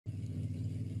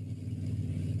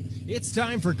It's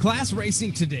time for Class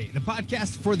Racing Today, the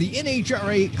podcast for the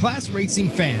NHRA class racing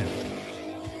fan.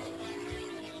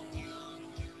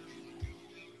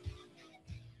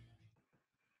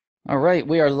 All right,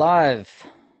 we are live.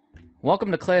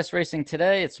 Welcome to Class Racing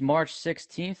Today. It's March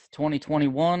 16th,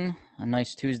 2021, a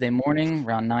nice Tuesday morning,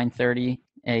 around 9:30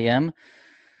 a.m.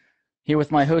 Here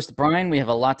with my host, Brian. We have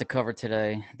a lot to cover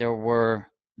today. There were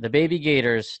the Baby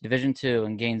Gators, Division II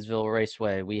in Gainesville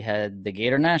Raceway. We had the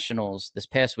Gator Nationals this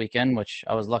past weekend, which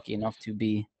I was lucky enough to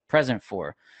be present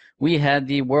for. We had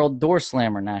the World Door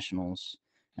Slammer Nationals.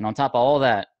 And on top of all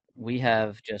that, we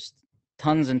have just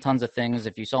tons and tons of things.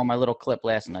 If you saw my little clip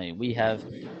last night, we have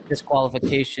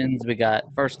disqualifications. We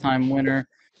got first-time winner.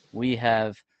 We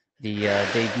have the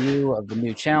debut of the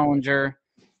new challenger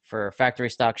for Factory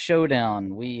Stock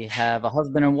Showdown. We have a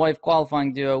husband and wife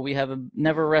qualifying duo. We have a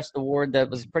Never Rest award that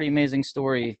was a pretty amazing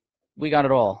story. We got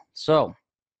it all. So,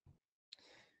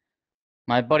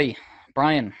 my buddy,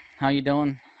 Brian, how you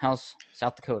doing? How's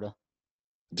South Dakota?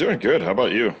 Doing good. How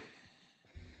about you?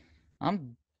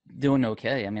 I'm doing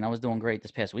okay. I mean, I was doing great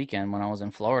this past weekend when I was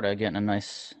in Florida, getting a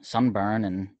nice sunburn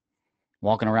and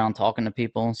walking around talking to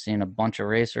people, seeing a bunch of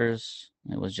racers.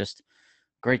 It was just a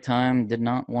great time. Did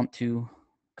not want to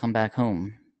come back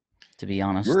home, to be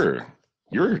honest.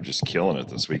 You're just killing it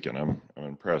this weekend. I'm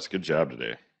impressed. Good job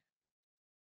today.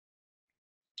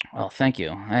 Well, thank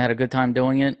you. I had a good time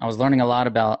doing it. I was learning a lot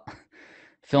about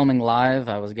filming live.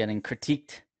 I was getting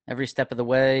critiqued every step of the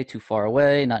way, too far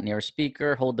away, not near a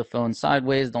speaker, hold the phone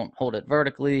sideways, don't hold it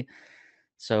vertically.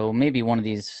 So maybe one of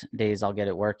these days I'll get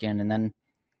it working. And then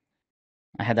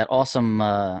I had that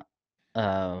awesome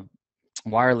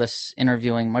wireless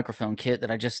interviewing microphone kit that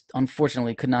I just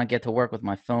unfortunately could not get to work with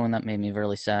my phone. That made me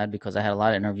really sad because I had a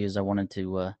lot of interviews I wanted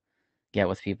to get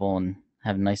with people and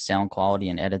have nice sound quality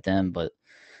and edit them. But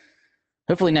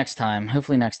hopefully next time.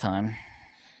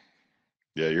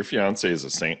 Yeah, your fiance is a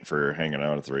saint for hanging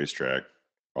out at the racetrack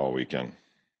all weekend.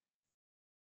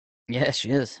 Yeah,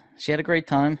 she is. She had a great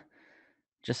time.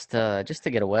 Just to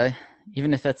get away,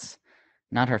 even if it's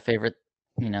not her favorite,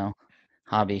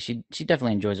 hobby. She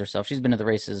definitely enjoys herself. She's been to the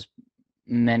races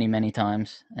many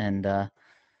times, and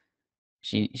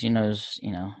she knows,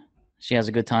 she has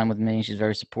a good time with me. She's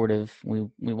very supportive. We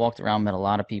walked around, met a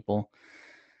lot of people.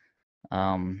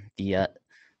 The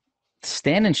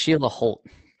Stan and Sheila Holt,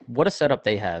 what a setup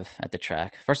they have at the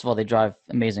track. First of all, they drive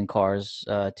amazing cars,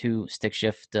 two stick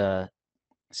shift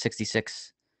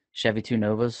 66 Chevy 2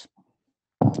 Novas,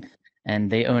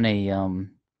 and they own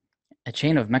a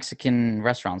chain of Mexican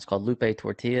restaurants called Lupe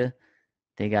Tortilla.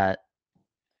 They got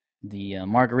the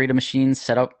margarita machines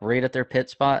set up right at their pit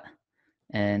spot,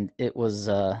 and it was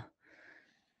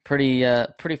pretty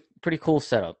cool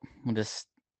setup. We'll just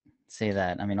say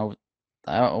that. I mean,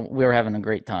 we were having a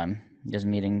great time, just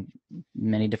meeting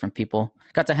many different people.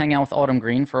 Got to hang out with Autumn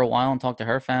Green for a while and talk to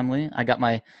her family. I got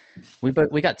we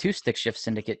got two Stick Shift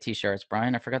Syndicate T-shirts,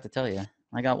 Brian. I forgot to tell you.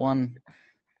 I got one,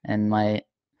 and my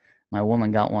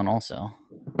woman got one also.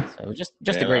 So just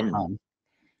a great time.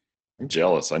 I'm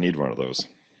jealous. I need one of those.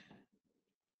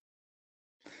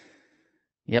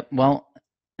 Yep. Well,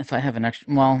 if I have an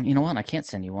extra, well, you know what? I can't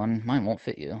send you one. Mine won't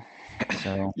fit you.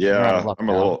 So yeah, I'm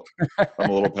a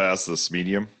little past this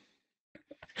medium.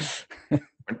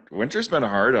 Winter's been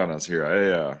hard on us here.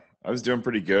 I was doing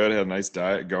pretty good. Had a nice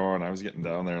diet going. I was getting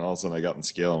down there, and all of a sudden I got in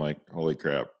scale. I'm like, holy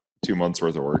crap! 2 months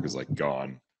worth of work is like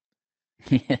gone.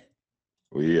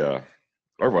 Yeah.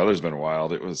 Our weather's been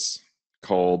wild. It was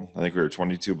cold. I think we were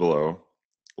 22 below.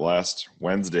 Last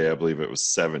Wednesday, I believe it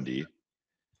was 70.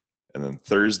 And then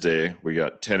Thursday, we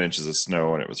got 10 inches of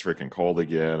snow, and it was freaking cold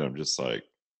again. I'm just like,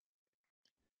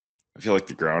 I feel like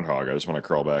the groundhog. I just want to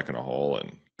crawl back in a hole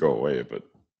and go away. But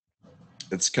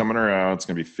it's coming around. It's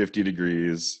going to be 50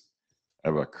 degrees. I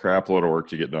have a crap load of work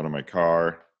to get done in my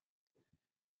car.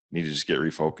 Need to just get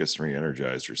refocused and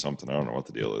re-energized or something. I don't know what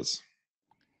the deal is.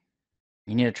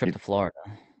 You need a trip to Florida.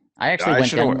 I actually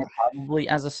went down there probably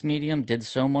as a medium, did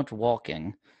so much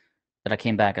walking that I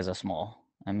came back as a small.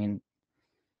 I mean,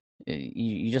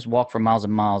 you just walk for miles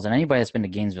and miles. And anybody that's been to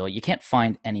Gainesville, you can't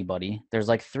find anybody. There's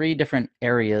like 3 different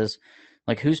areas.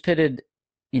 Like who's pitted,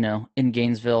 in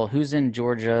Gainesville, who's in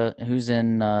Georgia, who's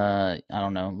in, I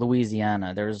don't know,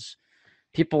 Louisiana. There's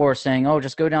people are saying, oh,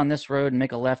 just go down this road and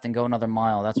make a left and go another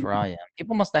mile. That's where I am.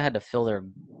 People must have had to fill their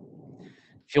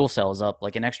fuel cells up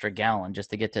like an extra gallon just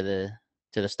to get to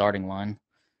the starting line.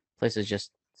 Place is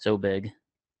just so big.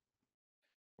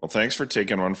 Well, thanks for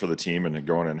taking one for the team and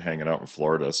going and hanging out in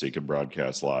Florida so you can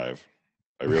broadcast live.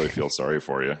 I really feel sorry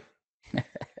for you.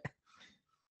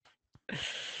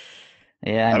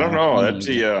 Yeah, I don't know.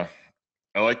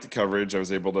 I like the coverage. I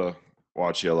was able to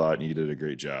watch you a lot, and you did a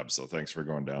great job. So thanks for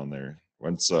going down there.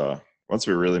 Once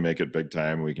we really make it big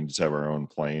time, we can just have our own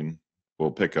plane.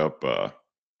 We'll pick up.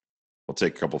 We'll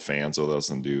take a couple fans with us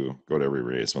and go to every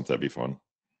race. Won't that be fun?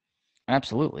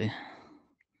 Absolutely.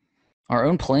 Our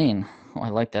own plane. Oh, I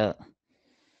like that.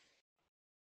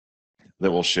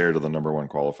 That we'll share to the number one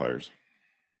qualifiers.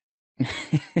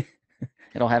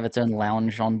 It'll have its own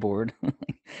lounge on board.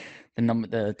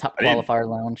 The top qualifier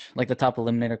lounge, like the top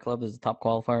eliminator club is the top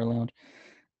qualifier lounge.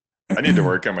 I need to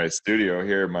work on my studio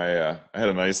here. I had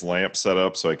a nice lamp set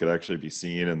up so I could actually be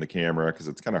seen in the camera, because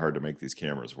it's kind of hard to make these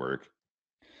cameras work.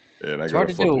 And I go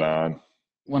to flip it on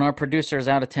when our producer is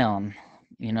out of town.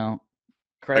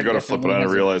 Craig, I go to flip it on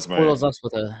and realize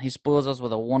he spoils us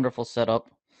with a wonderful setup.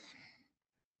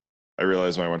 I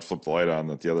realized when I went to flip the light on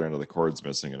that the other end of the cord's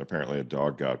missing, and apparently a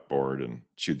dog got bored and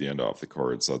chewed the end off the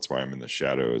cord. So that's why I'm in the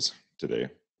shadows today.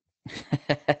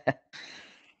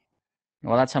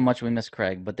 Well, that's how much we miss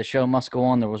Craig, but the show must go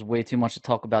on. There was way too much to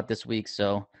talk about this week,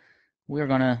 so we're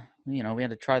going to, we had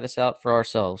to try this out for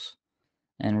ourselves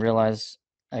and realize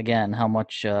again how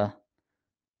much,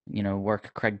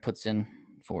 work Craig puts in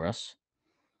for us.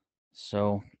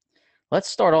 So let's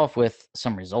start off with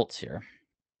some results here.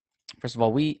 First of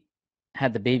all, we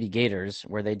had the Baby Gators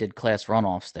where they did class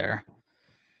runoffs there.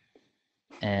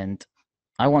 And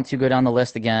I want to go down the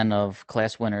list again of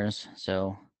class winners.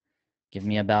 So give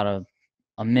me about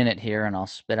a minute here and I'll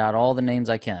spit out all the names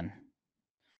I can.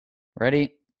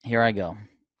 Ready? Here I go.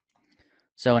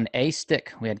 So in A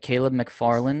stick, we had Caleb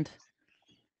McFarland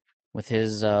with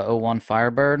his 01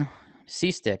 Firebird.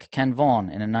 C stick, Ken Vaughn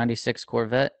in a 96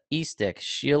 Corvette. E stick,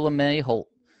 Sheila May Holt,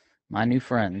 my new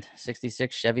friend,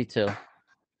 66 Chevy 2.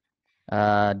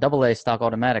 Double A stock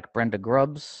automatic, Brenda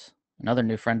Grubbs, another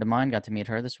new friend of mine. Got to meet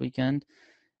her this weekend.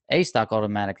 A stock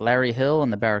automatic, Larry Hill in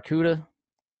the Barracuda.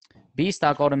 B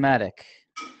stock automatic,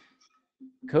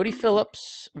 Cody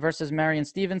Phillips versus Marion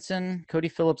Stevenson. Cody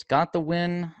Phillips got the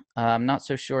win. I'm not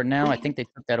so sure now. I think they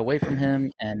took that away from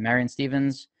him, and Marion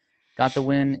Stevens got the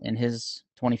win in his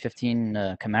 2015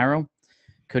 Camaro.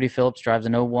 Cody Phillips drives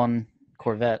an 01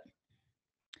 Corvette.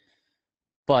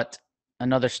 But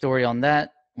another story on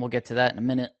that, we'll get to that in a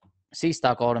minute.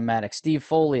 C-Stock Automatic, Steve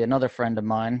Foley, another friend of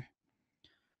mine,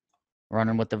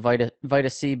 running with the Vita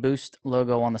C Boost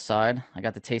logo on the side. I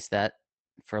got to taste that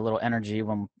for a little energy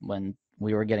when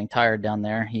we were getting tired down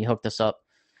there. He hooked us up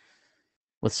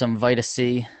with some Vita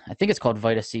C. I think it's called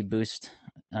Vita C Boost,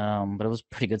 but it was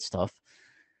pretty good stuff.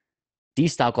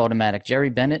 D-Stock Automatic, Jerry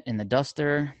Bennett in the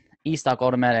Duster. E-Stock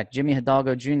Automatic, Jimmy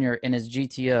Hidalgo Jr. in his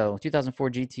GTO, 2004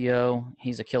 GTO.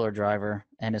 He's a killer driver,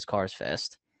 and his car's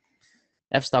fast.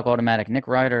 F-Stock Automatic, Nick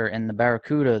Ryder in the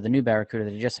Barracuda, the new Barracuda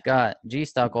that he just got.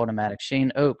 G-Stock Automatic,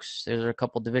 Shane Oaks. There's a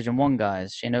couple Division I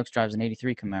guys. Shane Oaks drives an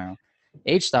 83 Camaro.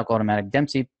 H-Stock Automatic,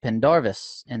 Dempsey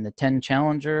Pendarvis in the 10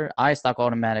 Challenger. I-Stock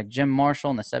Automatic, Jim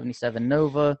Marshall in the 77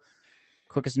 Nova.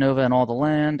 Quickest Nova in all the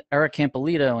land. Eric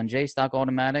Campolito in J-Stock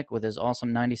Automatic with his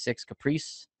awesome 96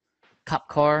 Caprice cop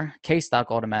car.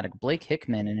 K-Stock Automatic, Blake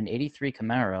Hickman in an 83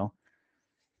 Camaro.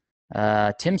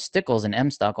 Tim Stickles in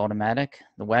M-Stock Automatic,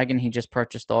 the wagon he just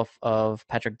purchased off of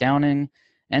Patrick Downing.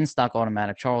 N-Stock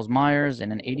Automatic, Charles Myers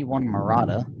in an 81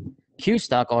 Murata.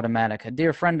 Q-Stock Automatic, a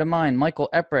dear friend of mine, Michael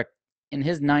Eprick in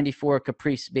his 94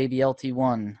 Caprice Baby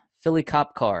LT1. Philly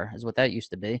cop car is what that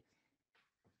used to be.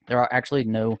 There are actually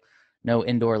no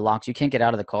indoor locks. You can't get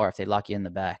out of the car if they lock you in the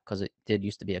back, because it did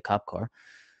used to be a cop car.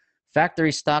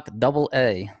 Factory stock Double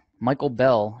A, Michael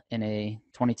Bell in a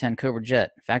 2010 Cobra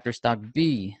Jet. Factory stock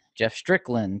B, Jeff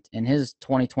Strickland in his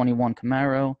 2021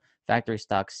 Camaro. Factory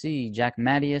stock C, Jack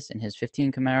Mattias in his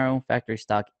 15 Camaro. Factory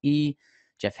stock E,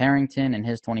 Jeff Harrington in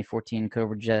his 2014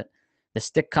 Cobra Jet. The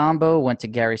stick combo went to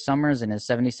Gary Summers in his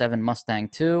 77 Mustang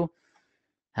II.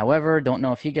 However, don't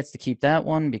know if he gets to keep that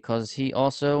one because he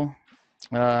also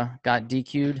got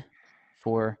DQ'd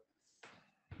for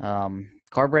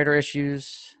carburetor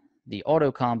issues. The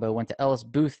auto combo went to Ellis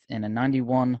Booth in a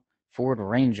 91 Ford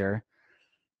Ranger.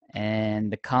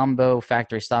 And the combo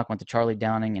factory stock went to Charlie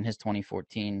Downing in his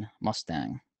 2014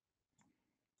 Mustang.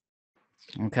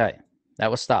 Okay, that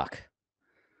was stock.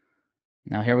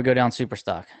 Now here we go down super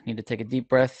stock. Need to take a deep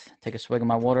breath, take a swig of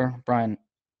my water. Brian,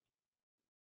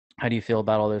 how do you feel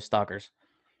about all those stockers?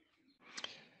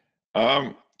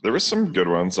 There were some good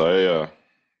ones. I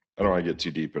don't want to get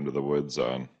too deep into the woods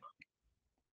on.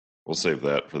 We'll save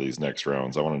that for these next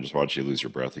rounds. I want to just watch you lose your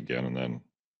breath again and then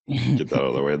get that out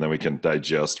of the way, and then we can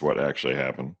digest what actually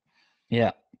happened.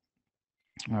 Yeah.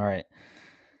 All right.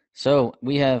 So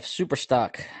we have super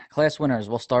stock class winners.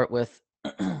 We'll start with,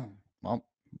 well,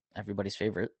 everybody's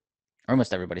favorite, or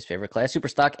almost everybody's favorite class. Super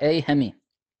stock A, Hemi.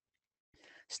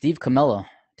 Steve Camella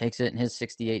takes it in his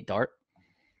 68 Dart.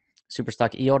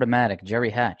 Superstock E Automatic, Jerry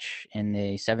Hatch in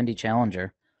the 70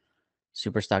 Challenger.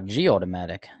 Superstock G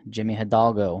Automatic, Jimmy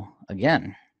Hidalgo,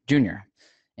 again, Jr.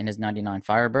 in his 99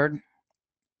 Firebird.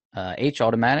 H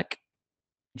Automatic,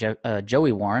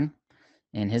 Joey Warren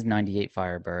in his 98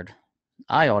 Firebird.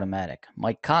 I Automatic,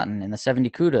 Mike Cotton in the 70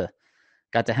 Cuda.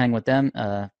 Got to hang with them,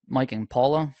 Mike and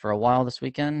Paula, for a while this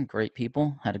weekend. Great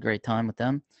people. Had a great time with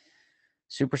them.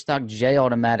 Superstock J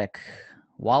Automatic,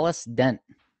 Wallace Dent,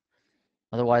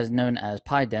 otherwise known as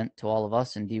Pi Dent to all of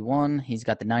us in D1. He's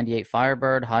got the 98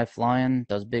 Firebird, high flying,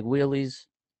 does big wheelies.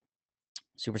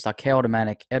 Superstock K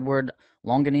Automatic, Edward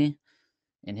Longany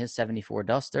in his 74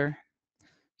 Duster.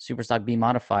 Superstock B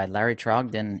Modified, Larry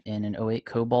Trogdon in an 08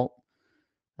 Cobalt.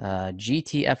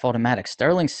 GTF Automatic,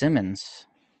 Sterling Simmons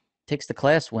takes the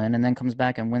class win and then comes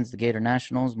back and wins the Gator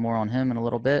Nationals. More on him in a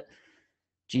little bit.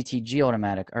 GTG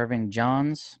Automatic, Irving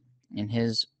Johns in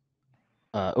his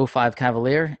 05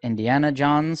 Cavalier. Indiana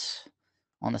Johns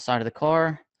on the side of the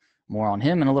car. More on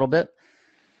him in a little bit.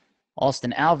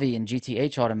 Austin Alvey in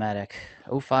GTH Automatic,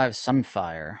 05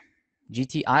 Sunfire.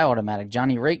 GTI Automatic,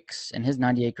 Johnny Rakes in his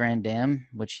 98 Grand Dam,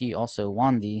 which he also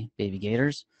won the Baby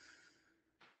Gators.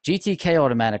 GTK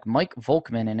Automatic, Mike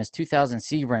Volkman in his 2000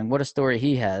 Sebring. What a story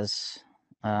he has.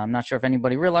 I'm not sure if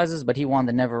anybody realizes, but he won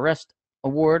the Never Rest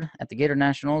Award at the Gator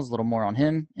Nationals. A little more on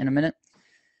him in a minute.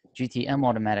 GTM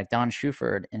Automatic, Don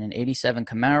Schuford in an 87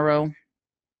 Camaro.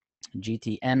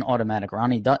 GTN Automatic,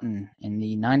 Ronnie Dutton in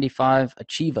the 95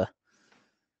 Achieva.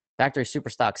 Factory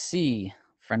Superstock C,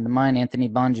 friend of mine, Anthony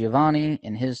Bongiovanni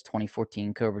in his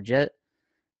 2014 Cobra Jet.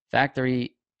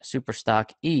 Factory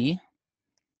Superstock E,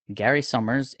 Gary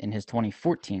Summers in his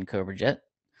 2014 Cobra Jet.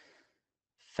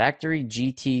 Factory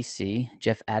GTC,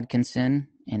 Jeff Atkinson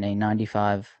in a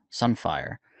 95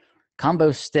 Sunfire.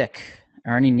 Combo Stick,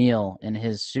 Ernie Neal in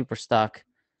his Superstock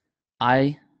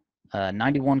I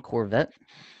 91 Corvette.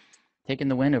 Taking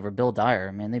the win over Bill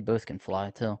Dyer. Man, they both can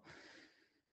fly too.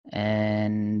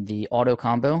 And the auto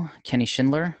combo, Kenny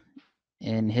Schindler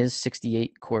in his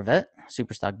 68 Corvette,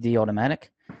 Superstock D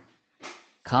Automatic.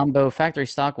 Combo factory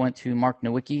stock went to Mark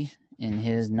Nowicki in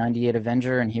his 98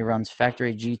 Avenger, and he runs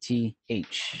factory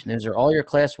GTH. Those are all your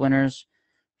class winners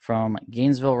from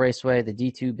Gainesville Raceway, the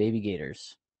D2 Baby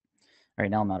Gators. All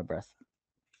right, now I'm out of breath.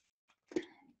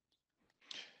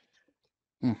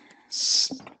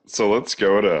 So let's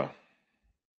go to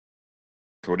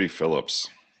Cody Phillips.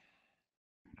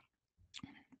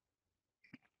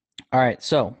 All right,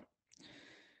 so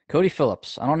Cody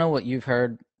Phillips, I don't know what you've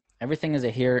heard. Everything is a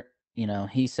here,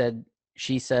 he said,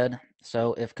 she said.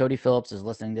 So if Cody Phillips is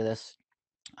listening to this,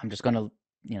 I'm just going to,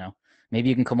 maybe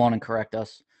you can come on and correct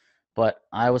us. But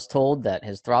I was told that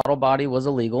his throttle body was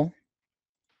illegal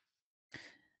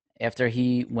after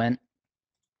he went,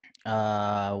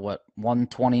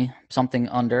 120 something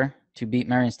under to beat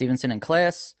Marion Stevenson in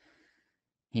class.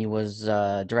 He was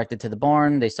directed to the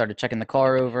barn. They started checking the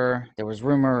car over. There was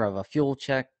rumor of a fuel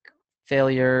check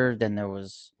failure. Then there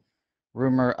was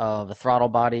rumor of a throttle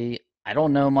body. I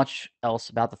don't know much else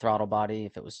about the throttle body,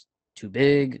 if it was too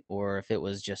big or if it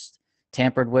was just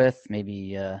tampered with.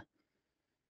 Maybe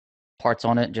parts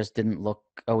on it just didn't look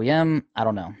OEM. I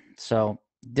don't know. So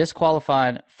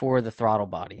disqualified for the throttle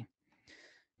body.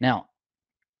 Now,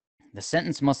 the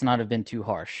sentence must not have been too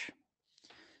harsh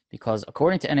because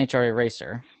according to NHRA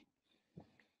Racer,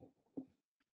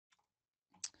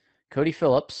 Cody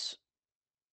Phillips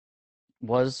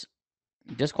was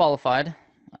disqualified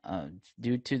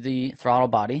due to the throttle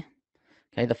body.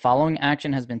 Okay, the following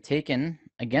action has been taken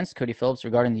against Cody Phillips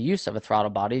regarding the use of a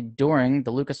throttle body during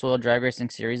the Lucas Oil Drag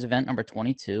Racing Series event number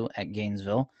 22 at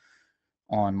Gainesville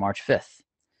on March 5th.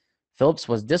 Phillips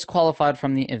was disqualified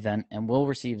from the event and will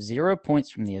receive 0 points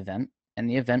from the event, and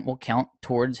the event will count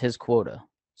towards his quota.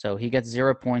 So he gets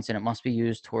 0 points, and it must be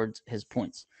used towards his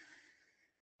points.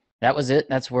 That was it.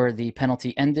 That's where the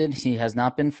penalty ended. He has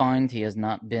not been fined. He has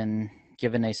not been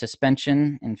given a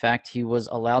suspension. In fact, he was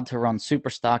allowed to run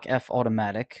Superstock F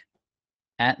Automatic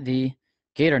at the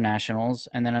Gator Nationals.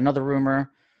 And then another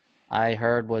rumor I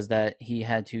heard was that he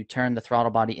had to turn the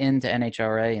throttle body into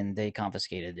NHRA, and they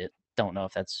confiscated it. Don't know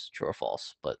if that's true or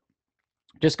false, but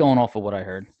just going off of what I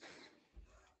heard.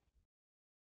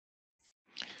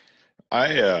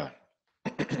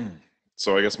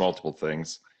 So I guess multiple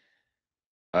things.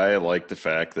 I like the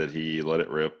fact that he let it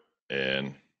rip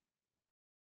and,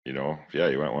 he went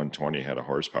 120, had a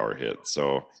horsepower hit.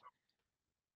 So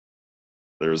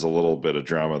there's a little bit of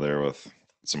drama there with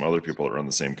some other people that run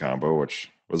the same combo,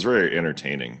 which was very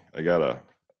entertaining. I got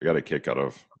a kick out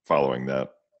of following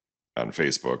that on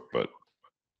Facebook, but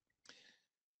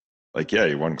like, yeah,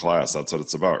 you won class. That's what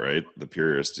it's about, right? The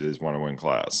purist is want to win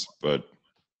class. But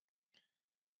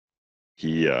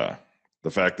he, the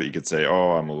fact that you could say,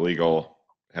 oh, I'm illegal,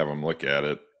 have him look at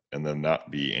it, and then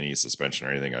not be any suspension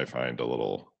or anything, I find a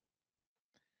little.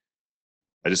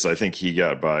 I think he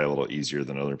got by a little easier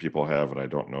than other people have, and I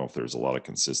don't know if there's a lot of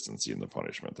consistency in the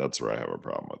punishment. That's where I have a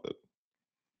problem with it.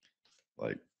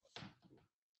 Like,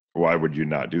 why would you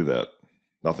not do that?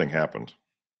 Nothing happened.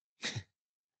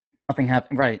 Nothing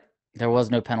happened. Right. There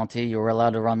was no penalty. You were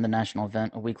allowed to run the national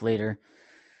event a week later.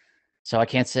 So I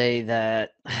can't say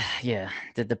that, yeah,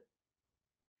 did the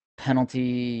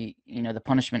penalty, the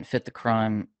punishment fit the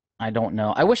crime? I don't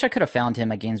know. I wish I could have found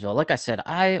him at Gainesville. Like I said,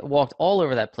 I walked all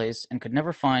over that place and could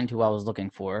never find who I was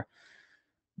looking for.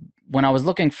 When I was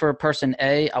looking for person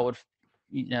A, I would,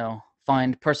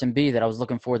 find person B that I was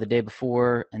looking for the day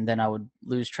before, and then I would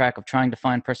lose track of trying to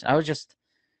find person.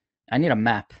 I need a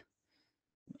map,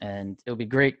 and it would be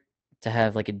great to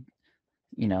have like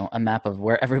a map of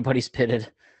where everybody's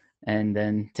pitted, and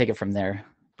then take it from there.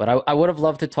 But I would have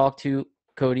loved to talk to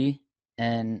Cody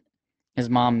and his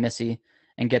mom, Missy,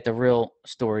 and get the real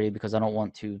story, because I don't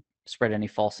want to spread any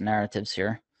false narratives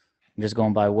here. I'm just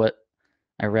going by what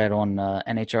I read on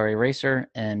NHRA Racer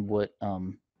and what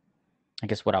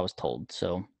what I was told.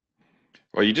 So,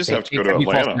 well, you just have to go to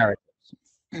Atlanta.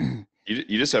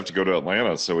 You just have to go to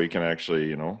Atlanta so we can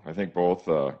actually, I think both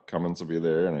Cummins will be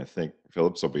there, and I think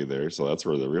Phillips will be there. So that's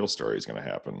where the real story is going to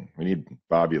happen. We need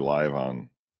Bobby live on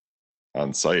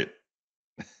site.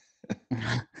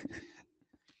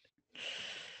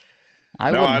 I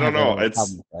don't know.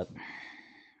 It's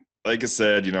like I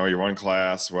said, you won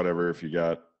class, whatever. If you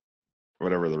got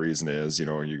whatever the reason is,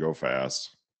 you go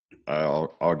fast.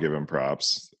 I'll give him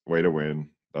props. Way to win.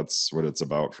 That's what it's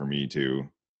about for me too.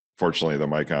 Fortunately, the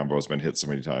my combo has been hit so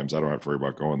many times, I don't have to worry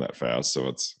about going that fast.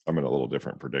 So I'm in a little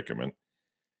different predicament.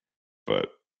 But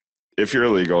if you're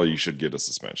illegal, you should get a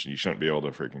suspension. You shouldn't be able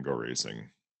to freaking go racing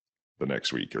the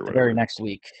next week or whatever. The very next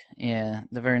week. Yeah,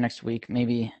 the very next week.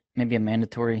 Maybe a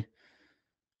mandatory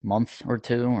month or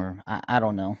two, or I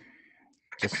don't know.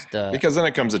 Just because then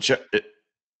it comes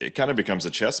it kind of becomes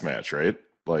a chess match, right?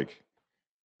 Like,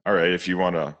 all right, if you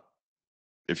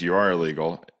are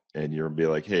illegal and you'll be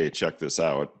like, hey, check this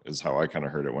out, is how I kind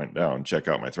of heard it went down. Check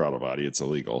out my throttle body. It's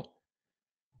illegal.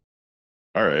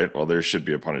 All right, well, there should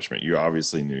be a punishment. You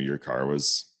obviously knew your car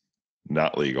was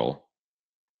not legal.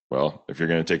 Well, if you're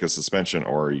going to take a suspension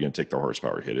or you're going to take the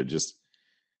horsepower hit, it's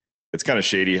kind of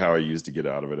shady how I used to get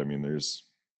out of it. I mean, there's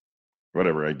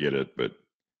whatever, I get it, but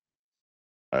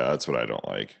that's what I don't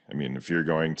like. I mean, if you're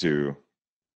going to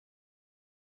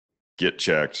get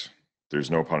checked,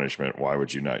 there's no punishment. Why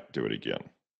would you not do it again?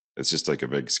 It's just like a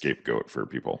big scapegoat for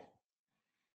people.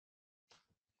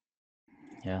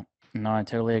 Yeah, no, I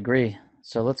totally agree.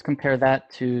 So let's compare that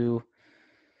to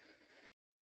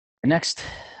the next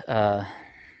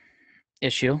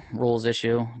rules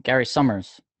issue, Gary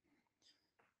Summers.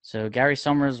 So Gary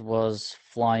Summers was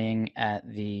flying at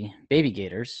the Baby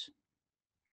Gators,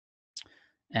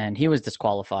 and he was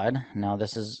disqualified. Now,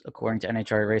 this is according to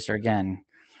NHRA Racer again.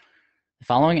 The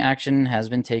following action has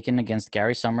been taken against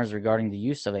Gary Summers regarding the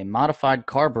use of a modified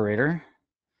carburetor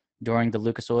during the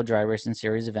Lucas Oil Dry Racing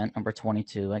Series event number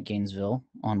 22 at Gainesville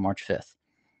on March 5th.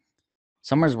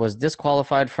 Summers was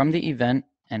disqualified from the event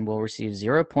and will receive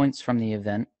 0 points from the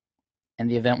event, and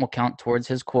the event will count towards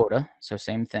his quota. So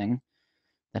same thing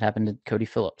that happened to Cody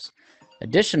Phillips.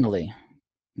 Additionally,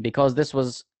 because this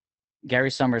was Gary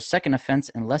Summers' second offense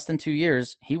in less than 2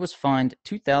 years, he was fined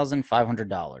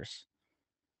 $2,500.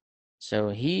 So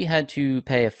he had to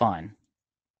pay a fine.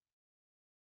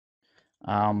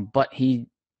 But he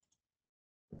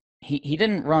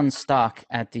didn't run stock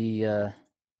at the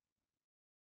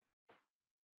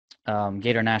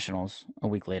Gator Nationals a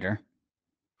week later.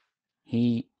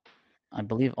 He, I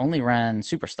believe, only ran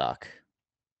super stock.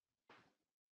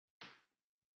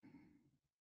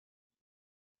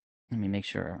 Let me make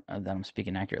sure that I'm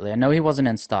speaking accurately. I know he wasn't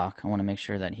in stock. I want to make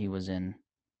sure that he was in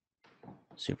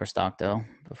super stock, though,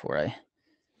 before I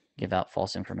give out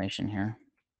false information here.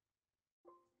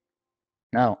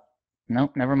 No,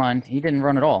 never mind. He didn't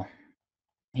run at all.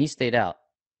 He stayed out.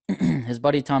 His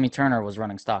buddy Tommy Turner was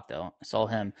running stock, though. I saw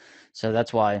him. So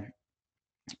that's why,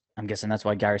 I'm guessing that's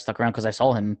why Gary stuck around, because I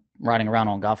saw him riding around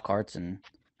on golf carts and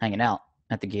hanging out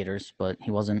at the Gators, but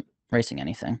he wasn't racing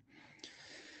anything.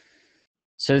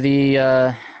 So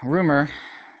the rumor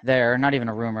there, not even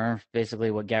a rumor,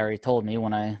 basically what Gary told me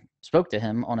when I spoke to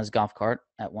him on his golf cart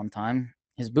at one time,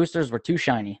 his boosters were too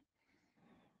shiny.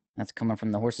 That's coming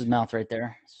from the horse's mouth right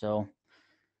there. So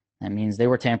that means they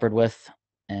were tampered with,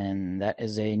 and that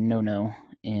is a no-no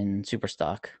in super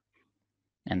stock.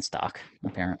 and stock,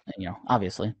 apparently,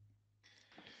 obviously.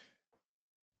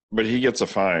 But he gets a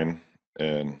fine,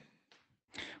 and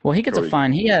Well, he gets a Cody,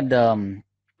 fine. He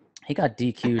got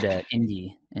DQ'd at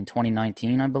Indy in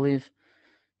 2019, I believe,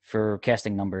 for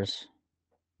casting numbers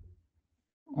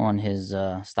on his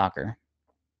stalker.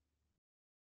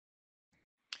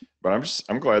 but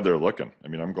I'm glad they're looking. I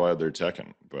mean, I'm glad they're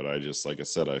checking. But I just, like I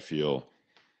said, I feel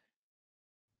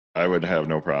I would have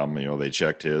no problem. They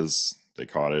checked his, they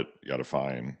caught it, got a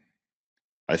fine.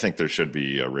 I think there should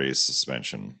be a race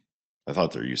suspension. I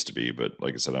thought there used to be, but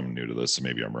like I said, I'm new to this, so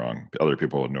maybe I'm wrong. Other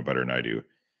people would know better than I do.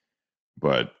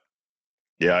 But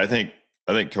yeah, I think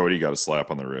Cody got a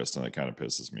slap on the wrist, and it kind of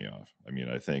pisses me off. I mean,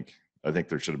 I think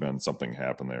there should have been something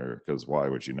happen there, because why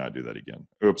would you not do that again?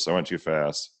 Oops, I went too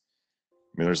fast.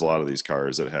 I mean, there's a lot of these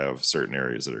cars that have certain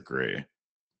areas that are gray, and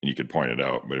you could point it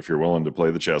out. But if you're willing to play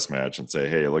the chess match and say,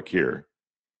 hey, look here,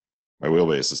 my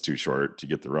wheelbase is too short to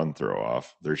get the run throw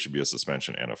off, there should be a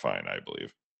suspension and a fine, I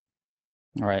believe.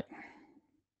 All right.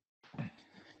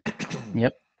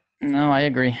 Yep. No, I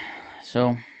agree.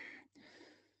 So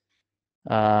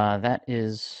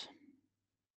that's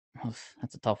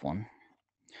a tough one.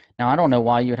 Now, I don't know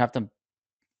why you would have to.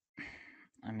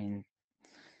 I mean,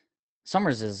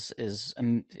 Summers is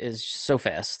so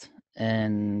fast,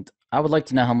 and I would like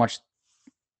to know how much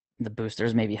the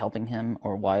boosters may be helping him,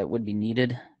 or why it would be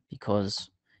needed, because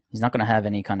he's not going to have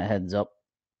any kind of heads up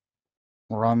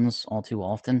runs all too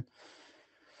often,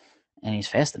 and he's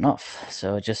fast enough.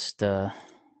 So it just I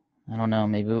don't know,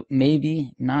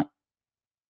 maybe not,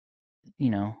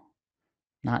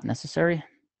 not necessary.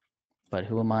 But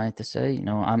who am I to say?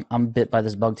 I'm bit by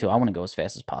this bug too. I want to go as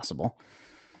fast as possible.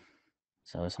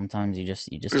 So sometimes you just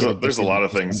There's a lot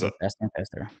of things that faster and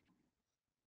faster.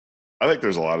 I think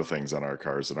there's a lot of things on our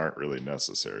cars that aren't really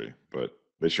necessary, but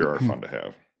they sure are fun to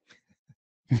have.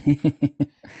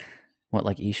 What,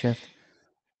 like E-Shift?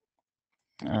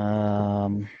 I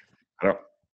don't,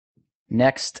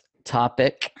 Next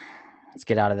topic. Let's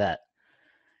get out of that.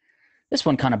 This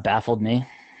one kind of baffled me.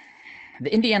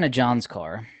 The Indiana Jones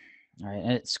car. All right,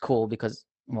 and it's cool because,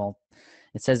 well,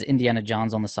 it says Indiana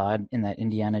Jones on the side in that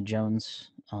Indiana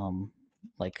Jones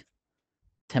like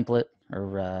template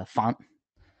or font.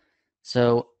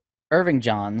 So Irving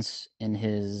Johns in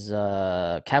his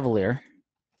Cavalier,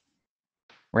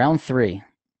 round 3,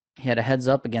 he had a heads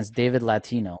up against David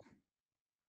Latino.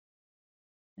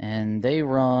 And they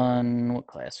run, what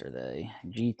class are they?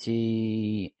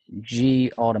 GT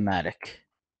automatic.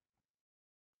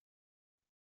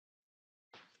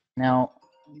 Now,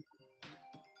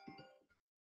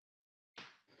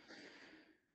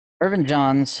 Irvin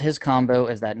Johns, his combo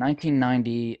is that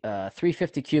 1990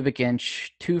 350 cubic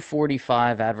inch,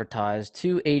 245 advertised,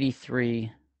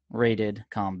 283 rated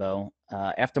combo,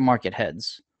 aftermarket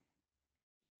heads.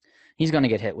 He's going to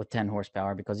get hit with 10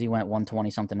 horsepower because he went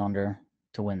 120 something under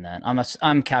to win that.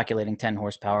 I'm calculating 10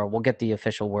 horsepower. We'll get the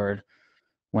official word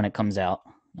when it comes out.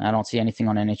 I don't see anything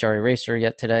on NHRA Racer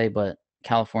yet today, but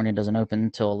California doesn't open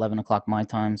until 11 o'clock my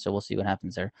time, so we'll see what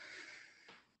happens there.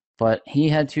 But he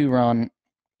had to run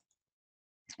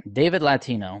David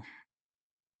Latino.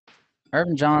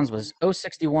 Irvin Johns was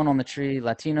 061 on the tree.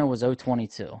 Latino was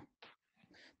 022.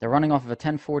 They're running off of a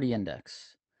 1040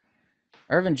 index.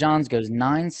 Irvin Johns goes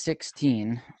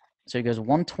 916, so he goes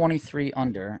 123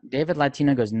 under. David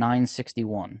Latino goes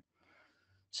 961.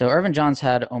 So Irvin Johns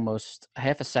had almost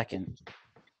half a second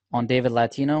on David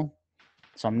Latino.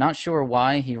 So I'm not sure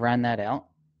why he ran that out.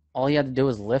 All he had to do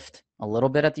was lift a little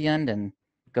bit at the end and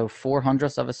go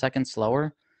 0.04 of a second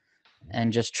slower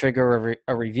and just trigger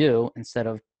a review instead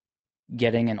of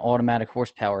getting an automatic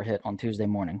horsepower hit on Tuesday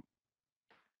morning.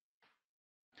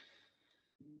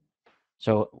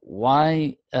 So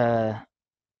why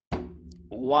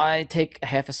take a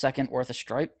half a second worth of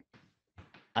stripe?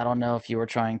 I don't know if you were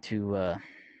trying to. I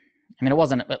mean, it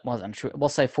wasn't true. We'll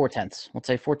say 0.4. We'll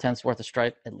say 0.4 worth of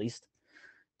stripe at least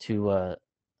to.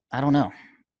 I don't know,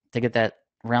 to get that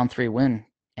round 3 win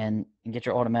and get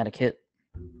your automatic hit.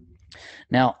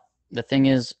 Now the thing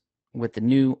is, with the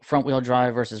new front wheel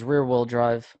drive versus rear wheel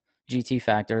drive GT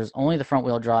factors, only the front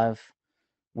wheel drive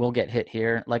will get hit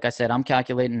here. Like I said, I'm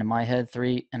calculating in my head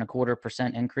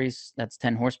 3.25% increase. That's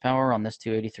 10 horsepower on this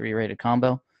 283 rated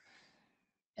combo.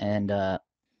 And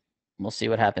we'll see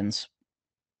what happens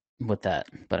with that.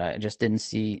 But I just didn't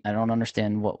see, I don't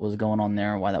understand what was going on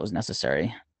there, why that was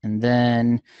necessary. And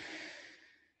then,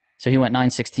 so he went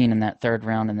 916 in that third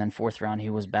round, and then fourth round, he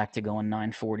was back to going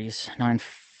 940s.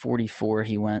 944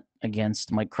 he went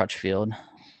against Mike Crutchfield,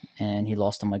 and he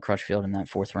lost to Mike Crutchfield in that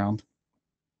fourth round.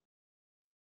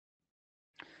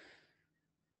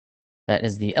 That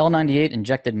is the L98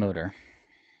 injected motor.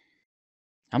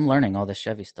 I'm learning all this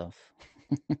Chevy stuff.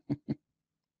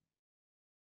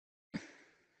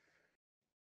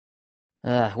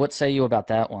 What say you about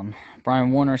that one?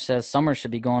 Brian Warner says Summers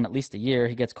should be gone at least a year.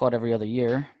 He gets caught every other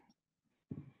year.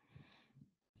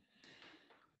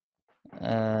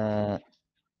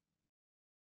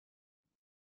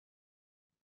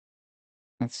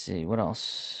 Let's see, what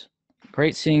else?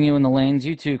 Great seeing you in the lanes.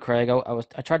 You too, Craig.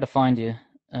 I tried to find you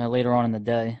later on in the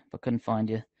day, but couldn't find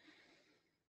you.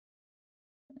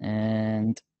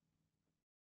 And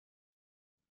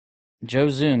Joe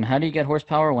Zoom, how do you get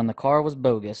horsepower when the car was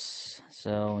bogus?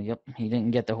 So, yep, he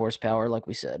didn't get the horsepower like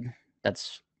we said.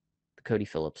 That's Cody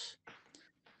Phillips.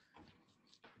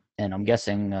 And I'm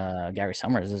guessing Gary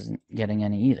Summers isn't getting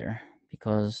any either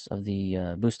because of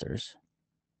the boosters.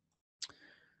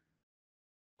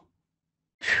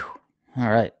 Whew. All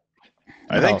right.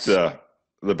 I think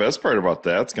the best part about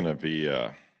that's going to be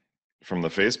from the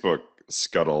Facebook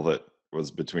scuttle that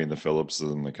was between the Phillips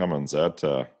and the Cummins.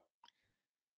 That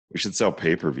we should sell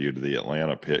pay-per-view to the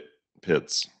Atlanta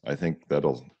pits. I think it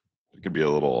could be a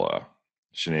little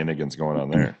shenanigans going on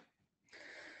there.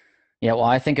 Yeah, well,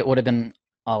 I think it would have been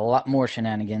a lot more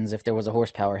shenanigans if there was a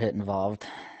horsepower hit involved.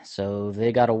 So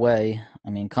they got away. I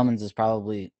mean, Cummins is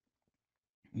probably,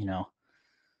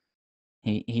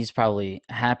 he's probably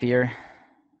happier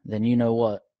than you know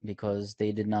what because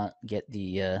they did not get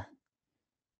the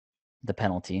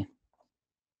penalty.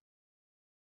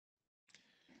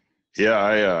 Yeah,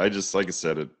 I just, like I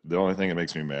said, the only thing that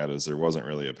makes me mad is there wasn't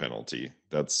really a penalty.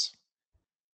 That's,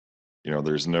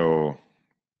 there's no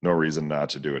reason not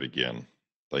to do it again.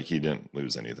 Like, he didn't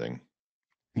lose anything.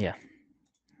 Yeah.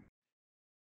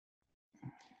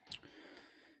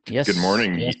 Yes. Good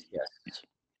morning. Yes.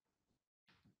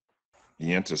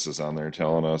 Yantis is on there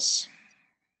telling us.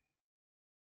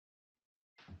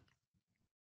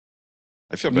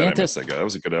 I feel bad I missed that guy. That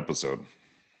was a good episode.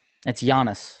 It's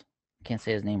Giannis. Can't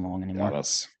say his name wrong anymore.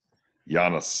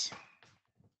 Giannis.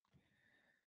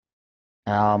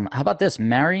 How about this?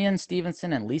 Marion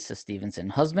Stevenson and Lisa Stevenson,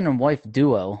 husband and wife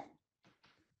duo,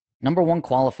 #1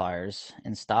 qualifiers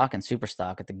in stock and super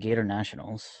stock at the Gator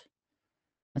Nationals.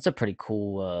 That's a pretty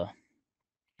cool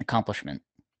accomplishment.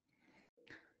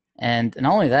 And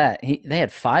not only that, they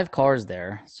had 5 cars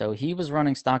there. So he was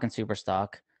running stock and super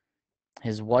stock.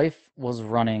 His wife was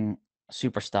running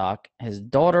super stock. His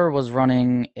daughter was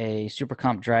running a super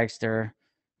comp dragster. How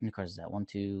many cars is that? 1,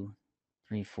 2,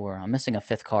 3, 4. I'm missing a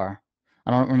 5th car.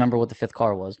 I don't remember what the 5th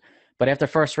car was. But after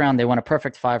first round, they won a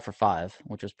perfect 5 for 5,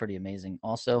 which was pretty amazing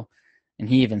also. And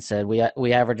he even said we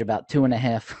average about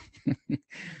 2.5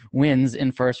 wins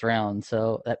in first round.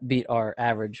 So that beat our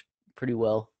average pretty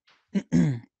well.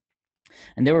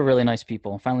 And they were really nice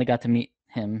people. Finally got to meet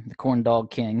him, the Corn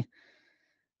Dog King,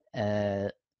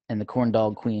 and the Corn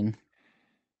Dog Queen.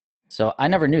 So I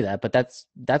never knew that, but that's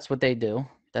what they do.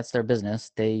 That's their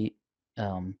business. They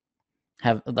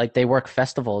they work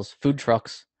festivals, food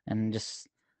trucks, and just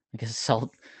I guess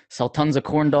sell tons of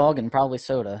corn dog and probably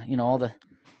soda. All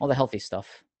the healthy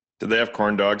stuff. Did they have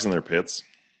corn dogs in their pits?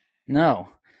 No,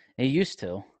 he used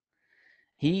to.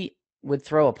 He would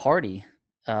throw a party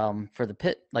for the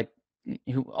pit,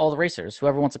 all the racers,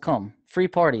 whoever wants to come, free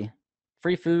party,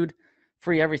 free food,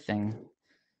 free everything.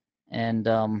 And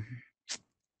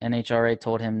NHRA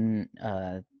told him,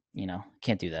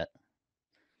 can't do that.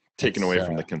 Taken away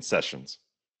from the concessions.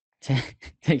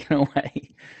 Taken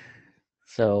away.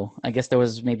 So I guess there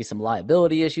was maybe some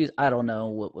liability issues. I don't know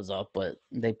what was up, but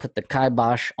they put the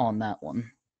kibosh on that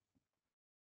one.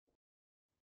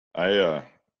 I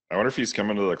wonder if he's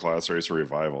coming to the Class Racer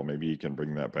Revival. Maybe he can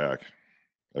bring that back.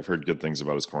 I've heard good things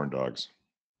about his corn dogs.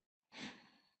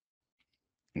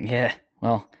 Yeah,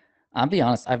 well, I'll be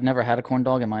honest. I've never had a corn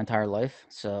dog in my entire life,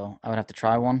 so I would have to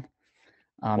try one.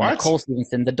 Nicole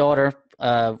Stevenson, the daughter,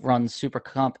 runs Super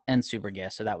Comp and Super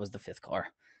Gas, so that was the 5th car.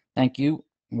 Thank you,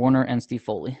 Warner and Steve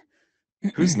Foley.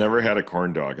 Who's never had a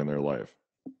corn dog in their life?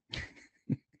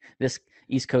 This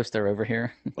East Coaster over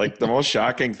here. Like, the most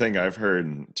shocking thing I've heard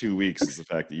in 2 weeks is the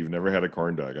fact that you've never had a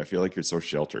corn dog. I feel like you're so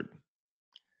sheltered.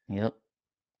 Yep.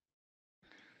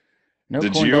 No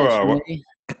corn dogs for me,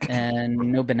 and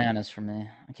no bananas for me.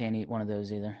 I can't eat one of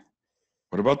those either.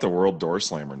 What about the World Door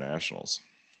Slammer Nationals?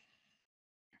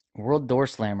 World Door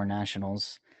Slammer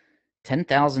Nationals,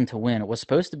 $10,000 to win. It was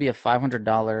supposed to be a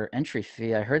 $500 entry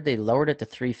fee. I heard they lowered it to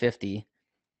 $350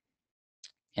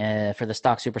 for the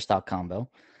stock super stock combo,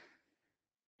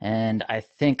 and I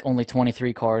think only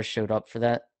 23 cars showed up for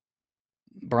that.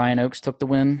 Brian Oakes took the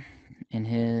win in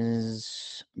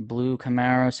his blue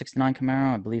Camaro, 69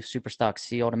 Camaro, I believe super stock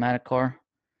C automatic car.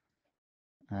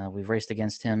 We've raced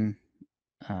against him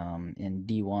in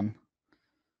D1.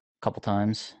 couple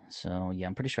times. So yeah,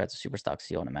 I'm pretty sure it's a super stock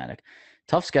C automatic.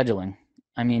 Tough scheduling.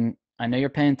 I mean, I know you're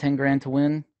paying 10 grand to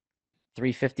win,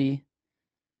 350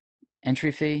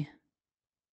 entry fee.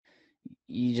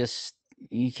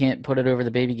 You can't put it over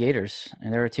the baby Gators.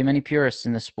 And there are too many purists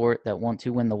in the sport that want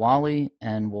to win the Wally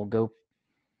and will go,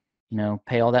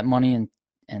 pay all that money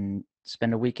and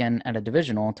spend a weekend at a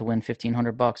divisional to win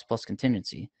 $1,500 plus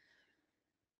contingency.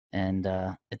 And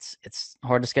it's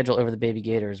hard to schedule over the baby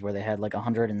Gators where they had like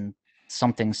 100 and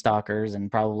something stalkers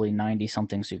and probably 90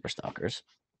 something super stalkers.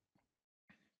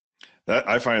 That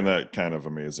I find that kind of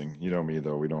amazing. You know me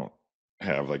though, we don't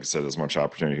have, like I said, as much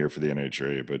opportunity here for the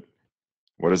NHRA, but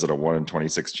what is it, a 1 in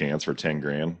 26 chance for 10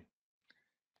 grand?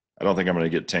 I don't think I'm going to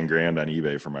get 10 grand on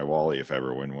eBay for my Wally if I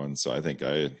ever win one. So I think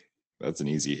that's an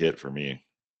easy hit for me.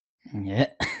 Yeah.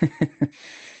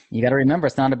 You got to remember,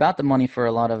 it's not about the money for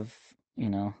a lot of,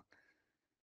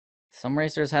 some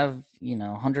racers have,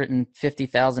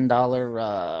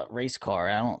 $150,000 race car.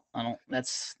 I don't,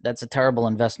 that's a terrible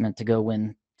investment to go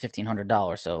win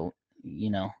 $1,500. So,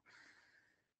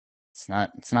 it's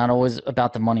not always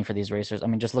about the money for these racers. I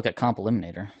mean, just look at Comp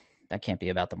Eliminator. That can't be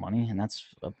about the money. And that's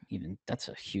a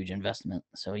huge investment.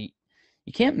 So you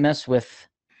can't mess with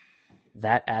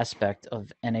that aspect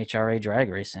of NHRA drag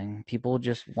racing. People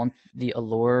just want the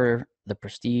allure, the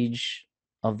prestige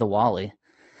of the Wally.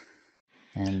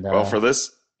 And well, for this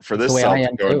the way South I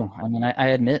am Dakota, too. I mean, I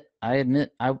admit, I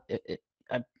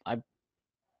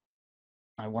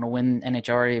want to win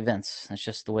NHRA events. That's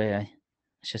just the way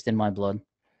it's just in my blood.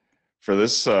 for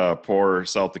this poor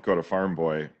South Dakota farm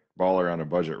boy baller on a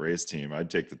budget race team, I'd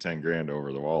take the 10 grand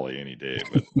over the Wally any day.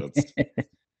 But that's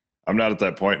I'm not at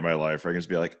that point in my life where I can just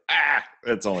be like,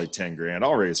 it's only 10 grand.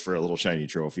 I'll race for a little shiny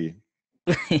trophy.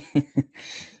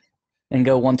 And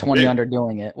go 120 under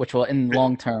doing it, which will in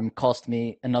long term cost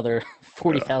me another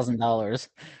 $40,000.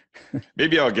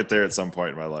 Maybe I'll get there at some point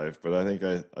in my life, but I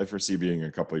think I foresee being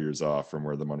a couple of years off from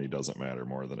where the money doesn't matter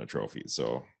more than a trophy.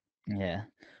 So yeah,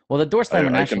 well, the Dorsteimer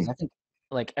Nationals, I think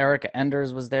like Erica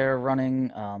Enders was there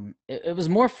running. It was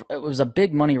it was a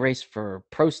big money race for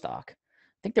pro stock.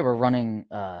 I think they were running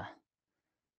for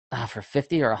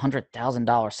 $50,000 or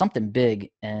 $100,000, something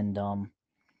big, and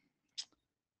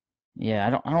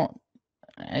yeah,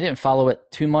 I didn't follow it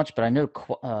too much, but I know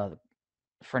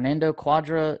Fernando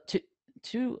Quadra,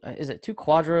 two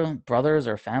Quadra brothers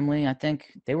or family, I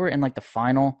think they were in like the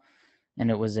final, and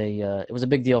it was a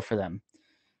big deal for them.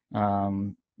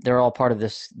 They're all part of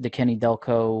the Kenny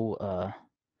Delco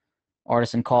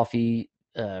Artisan Coffee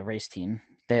race team.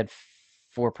 They had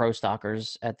 4 pro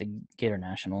stockers at the Gator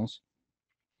Nationals,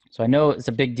 so I know it's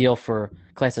a big deal for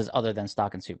classes other than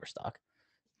stock and super stock.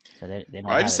 So they don't.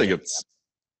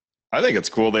 I think it's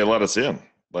cool they let us in.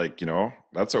 Like,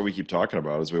 that's what we keep talking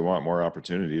about is we want more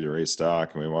opportunity to race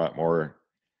stock and we want more,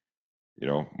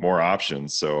 more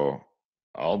options. So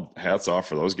hats off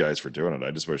for those guys for doing it.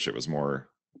 I just wish it was more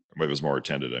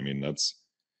attended. I mean, that's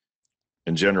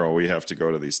in general, we have to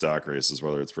go to these stock races,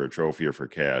 whether it's for a trophy or for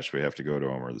cash, we have to go to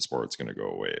them or the sport's going to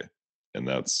go away. And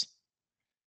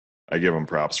I give them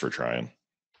props for trying.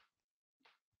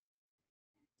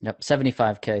 Yep,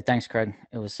 $75K. Thanks, Craig.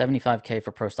 It was $75K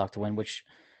for pro stock to win, which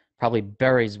probably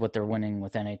buries what they're winning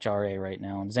with NHRA right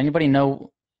now. Does anybody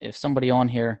know if somebody on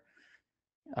here,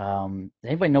 does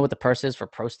anybody know what the purse is for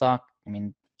pro stock? I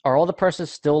mean, are all the purses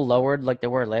still lowered like they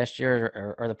were last year,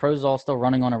 or are the pros all still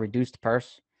running on a reduced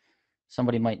purse?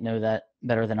 Somebody might know that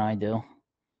better than I do.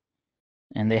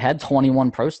 And they had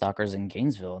 21 pro stockers in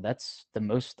Gainesville. That's the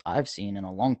most I've seen in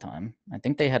a long time. I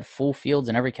think they had full fields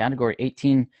in every category,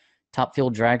 18 top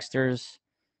field dragsters,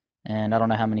 and I don't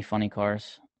know how many funny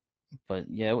cars. But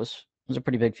yeah, it was a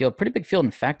pretty big field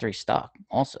in factory stock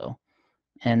also.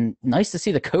 And nice to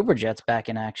see the Cobra Jets back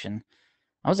in action.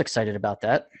 I was excited about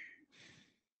that.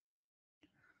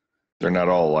 They're not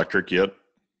all electric yet?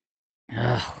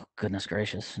 Oh, goodness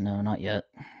gracious. No, not yet.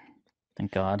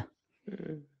 Thank God.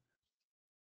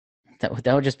 That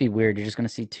would just be weird. You're just going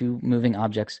to see 2 moving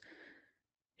objects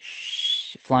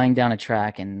flying down a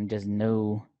track and just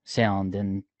no sound.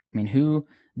 And I mean, who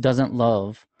doesn't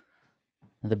love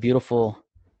the beautiful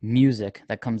music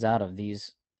that comes out of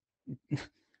these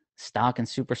stock and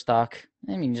super stock?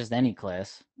 I mean, just any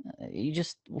class.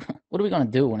 What are we going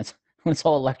to do when it's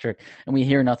all electric and we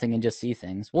hear nothing and just see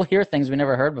things? We'll hear things we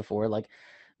never heard before, like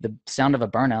the sound of a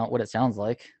burnout, what it sounds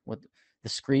like, what the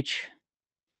screech.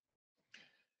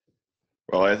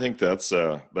 Well, I think that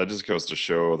just goes to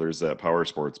show there's that power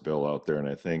sports bill out there, and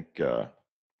I think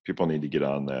people need to get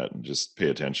on that and just pay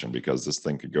attention because this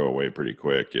thing could go away pretty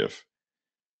quick if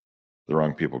the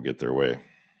wrong people get their way.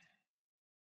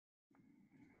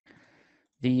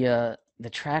 The the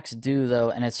tracks do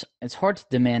though, and it's hard to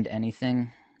demand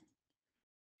anything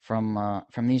from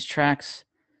these tracks,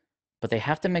 but they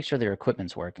have to make sure their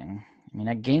equipment's working. I mean,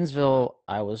 at Gainesville,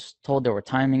 I was told there were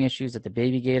timing issues at the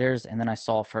Baby Gators, and then I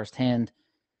saw firsthand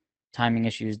timing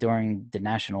issues during the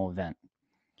national event.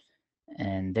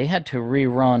 And they had to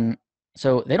rerun,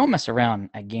 so they don't mess around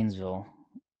at Gainesville.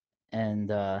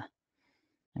 And I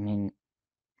mean,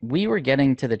 we were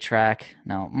getting to the track.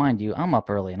 Now, mind you, I'm up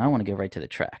early and I want to get right to the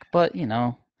track, but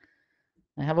I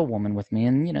have a woman with me,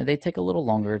 and they take a little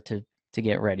longer to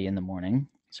get ready in the morning.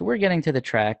 So we're getting to the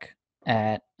track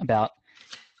at about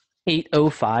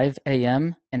 8:05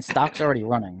 a.m. and stock's already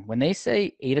running. When they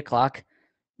say 8 o'clock,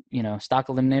 stock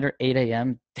eliminator 8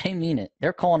 a.m., they mean it.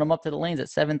 They're calling them up to the lanes at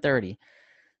 7:30.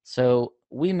 So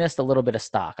we missed a little bit of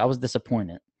stock. I was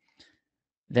disappointed.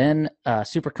 Then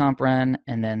Super Comp ran,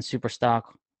 and then Super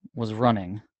Stock was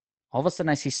running. All of a sudden,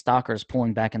 I see stockers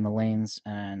pulling back in the lanes,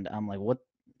 and I'm like, what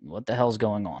the hell's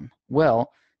going on?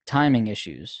 Well, timing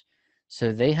issues.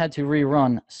 So they had to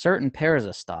rerun certain pairs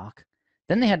of stock.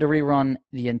 Then they had to rerun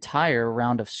the entire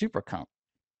round of Super Comp,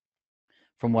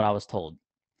 from what I was told.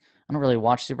 I don't really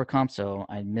watch Super Comp, so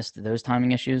I missed those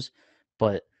timing issues.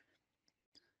 But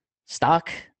stock,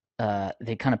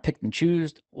 they kind of picked and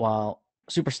chose, while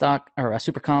Super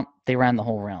Comp, they ran the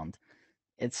whole round.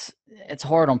 It's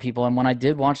hard on people. And when I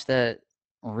did watch that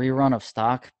rerun of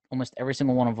stock, almost every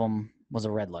single one of them was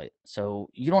a red light. So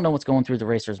you don't know what's going through the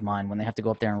racer's mind when they have to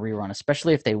go up there and rerun,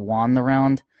 especially if they won the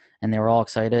round and they were all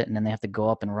excited, and then they have to go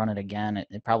up and run it again.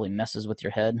 It probably messes with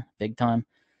your head big time.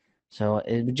 So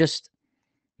it would just,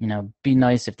 be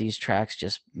nice if these tracks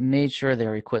just made sure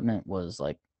their equipment was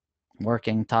like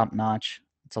working top notch.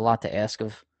 It's a lot to ask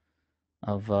of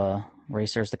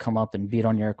racers to come up and beat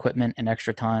on your equipment in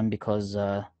extra time because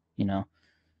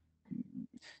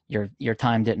your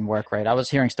time didn't work right. I was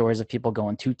hearing stories of people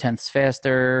going 0.2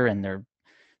 faster, and their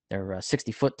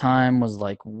 60-foot time was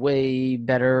like way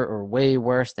better or way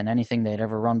worse than anything they'd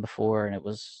ever run before, and it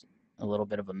was a little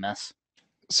bit of a mess.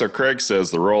 So Craig says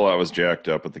the rollout was jacked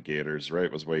up at the Gators, right?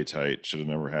 It was way tight. Should have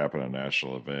never happened at a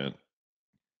national event.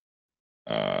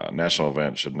 National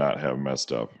event should not have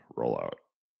messed up rollout.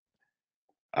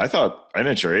 I thought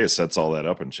NHRA sets all that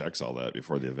up and checks all that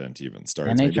before the event even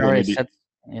starts. NHRA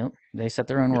they set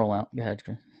their own rollout. Go ahead,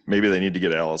 Chris. Maybe they need to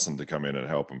get Allison to come in and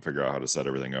help them figure out how to set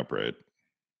everything up right.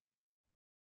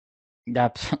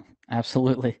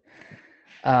 Absolutely.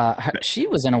 She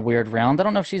was in a weird round. I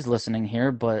don't know if she's listening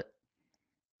here, but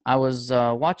I was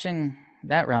watching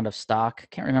that round of stock.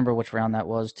 Can't remember which round that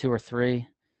was, 2 or 3.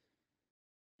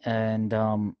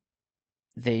 And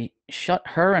they shut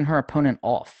her and her opponent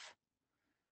off.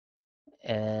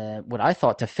 What I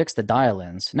thought to fix the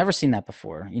dial-ins. Never seen that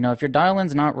before. If your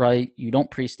dial-in's not right, you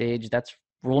don't pre-stage. That's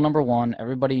rule number 1.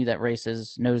 Everybody that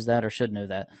races knows that or should know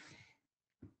that.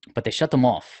 But they shut them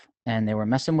off, and they were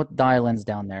messing with dial-ins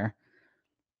down there.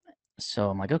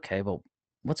 So I'm like, okay, well,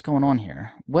 what's going on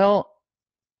here? Well,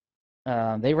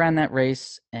 they ran that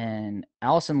race, and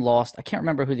Allison lost. I can't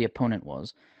remember who the opponent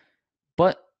was.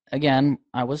 But, again,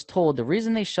 I was told the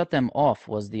reason they shut them off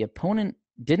was the opponent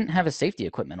didn't have his safety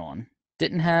equipment on,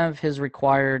 didn't have his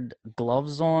required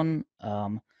gloves on,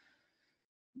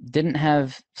 didn't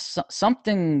have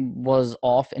something was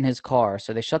off in his car.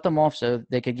 So they shut them off so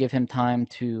they could give him time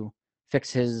to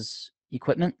fix his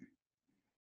equipment.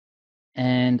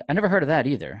 And I never heard of that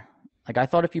either. Like, I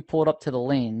thought if you pulled up to the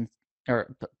lane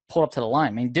or pulled up to the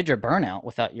line, did your burnout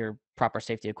without your proper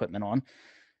safety equipment on,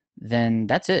 then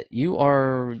that's it.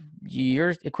 Your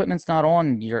equipment's not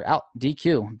on, you're out.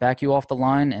 DQ, back you off the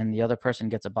line, and the other person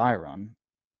gets a bye run.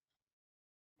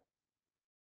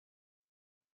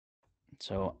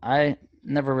 So I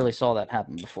never really saw that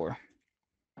happen before.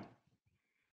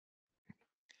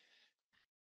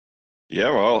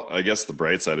 Yeah, well, I guess the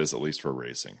bright side is at least for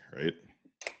racing, right?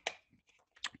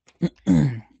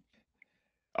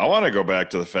 I want to go back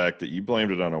to the fact that you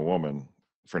blamed it on a woman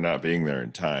for not being there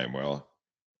in time. Well,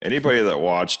 anybody that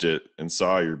watched it and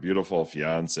saw your beautiful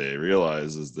fiance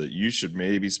realizes that you should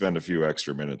maybe spend a few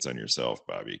extra minutes on yourself,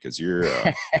 Bobby, because you're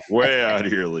way out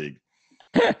of your league.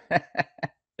 Come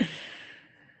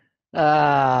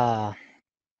on,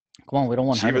 we don't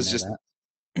want her to know that.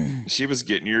 She was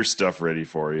getting your stuff ready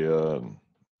for you, and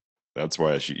that's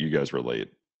why you guys were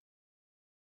late.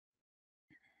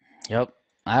 Yep.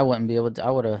 I wouldn't be able to. I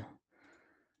would have,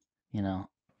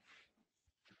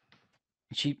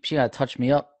 she got to touch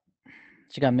me up.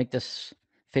 She got to make this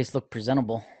face look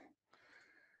presentable.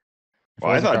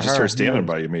 Well, I thought just her standing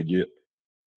by you made you.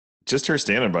 Just her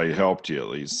standing by you helped you at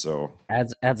least. So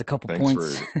adds a couple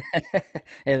points.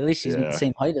 At least she's the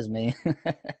same height as me.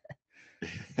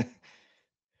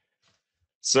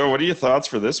 So, what are your thoughts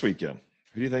for this weekend?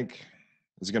 Who do you think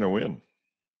is going to win?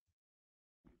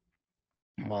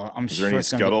 Well, I'm Is there sure any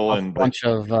it's going to be a scuttle tough and bunch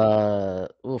of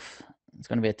It's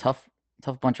going to be a tough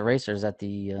bunch of racers at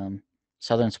the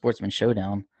Southern Sportsman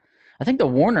Showdown. I think the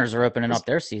Warners are opening up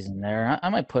their season there. I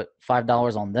might put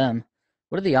 $5 on them.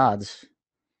 What are the odds?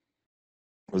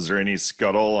 was there any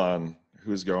scuttle on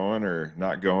who's going or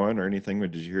not going or anything?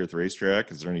 Did you hear at the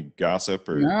racetrack? Is there any gossip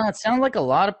or? No, it sounds like a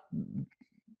lot of.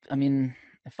 I mean,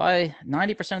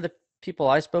 90% of the people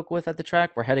I spoke with at the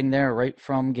track were heading there right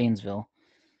from Gainesville.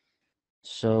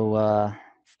 So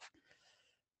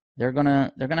they're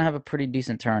gonna have a pretty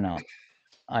decent turnout,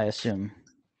 I assume.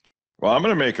 Well, I'm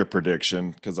gonna make a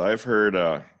prediction because I've heard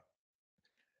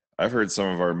some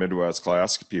of our Midwest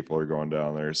Classic people are going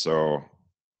down there. So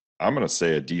I'm gonna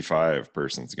say a D5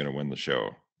 person's gonna win the show.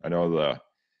 I know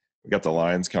we got the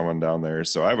lines coming down there,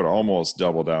 so I would almost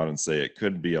double down and say it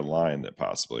could be a line that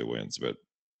possibly wins, but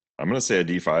I'm gonna say a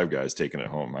D5 guy's taking it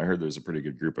home. I heard there's a pretty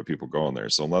good group of people going there.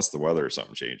 So unless the weather or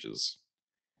something changes,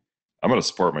 I'm going to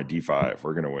support my D5.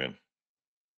 We're going to win.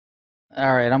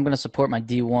 All right, I'm going to support my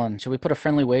D1. Should we put a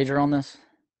friendly wager on this?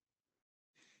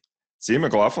 See,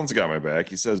 McLaughlin's got my back.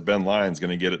 He says Ben Lyon's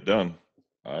going to get it done.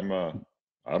 I'm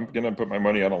going to put my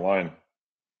money on a line.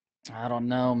 I don't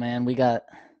know, man. We got.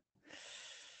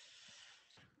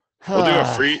 We'll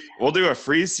do a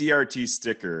free CRT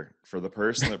sticker for the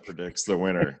person that predicts the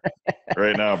winner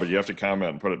right now. But you have to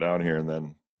comment and put it down here, and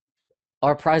then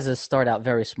our prizes start out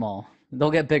very small. They'll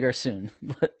get bigger soon,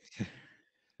 but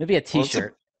maybe a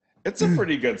T-shirt. Well, it's a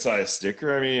pretty good size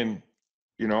sticker. I mean,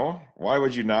 why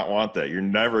would you not want that? You're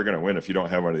never going to win if you don't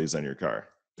have one of these on your car.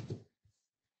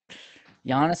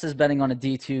 Giannis is betting on a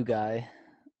D2 guy.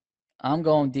 I'm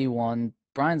going D1.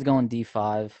 Brian's going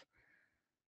D5.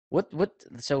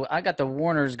 So I got the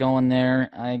Warners going there.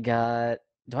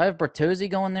 Do I have Bertozzi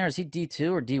going there? Is he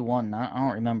D2 or D1? I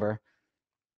don't remember.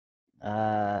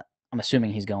 I'm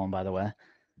assuming he's going, by the way.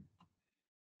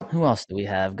 Who else do we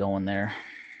have going there?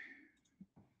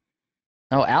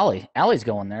 Oh, Allie. Allie's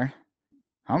going there.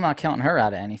 I'm not counting her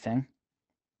out of anything.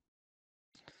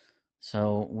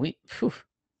 So whew.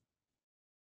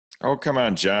 Oh, come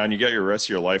on, John. You got your rest of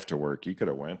your life to work. You could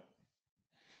have went.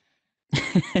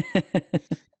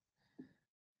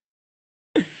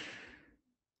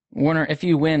 Warner, if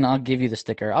you win, I'll give you the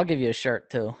sticker. I'll give you a shirt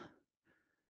too.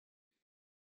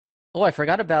 Oh, I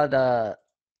forgot about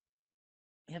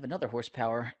we have another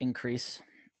horsepower increase.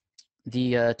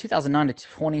 The 2009 to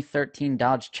 2013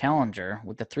 Dodge Challenger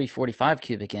with the 345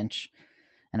 cubic inch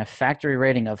and a factory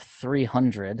rating of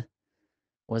 300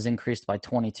 was increased by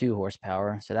 22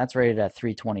 horsepower. So that's rated at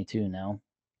 322 now.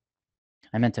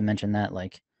 I meant to mention that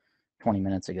like 20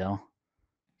 minutes ago.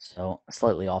 So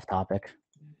slightly off topic.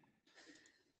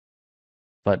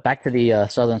 But back to the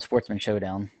Southern Sportsman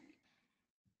Showdown.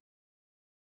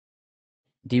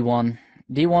 D1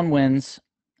 wins.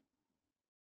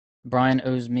 Brian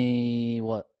owes me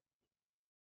what?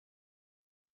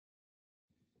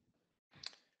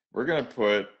 We're going to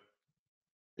put,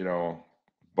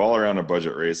 ball around a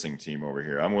budget racing team over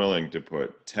here. I'm willing to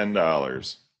put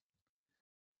 $10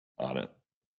 on it.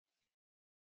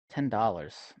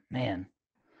 $10. Man.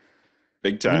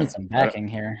 Big time. We need some backing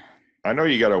here. I know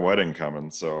you got a wedding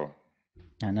coming, so.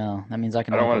 I know. That means I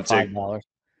can I don't want to $5.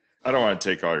 I don't want to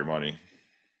take all your money.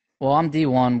 Well, I'm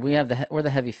D1. We're the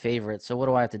heavy favorite. So what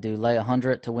do I have to do? Lay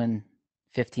 100 to win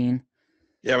 15?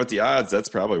 Yeah, with the odds, that's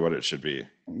probably what it should be.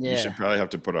 Yeah. You should probably have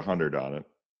to put 100 on it.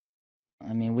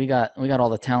 I mean, we got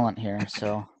all the talent here.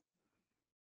 So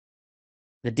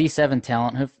the D7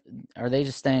 talent, are they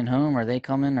just staying home? Are they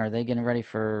coming? Are they getting ready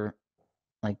for,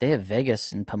 they have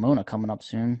Vegas and Pomona coming up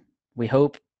soon. We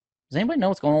hope. Does anybody know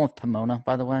what's going on with Pomona,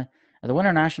 by the way? Are the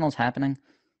Winter Nationals happening?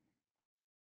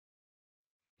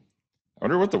 I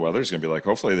wonder what the weather's going to be like.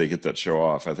 Hopefully they get that show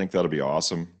off. I think that'll be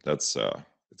awesome. That's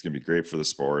it's going to be great for the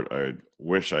sport. I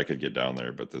wish I could get down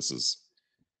there, but this is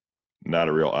not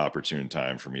a real opportune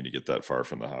time for me to get that far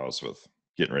from the house with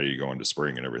getting ready to go into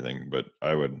spring and everything. But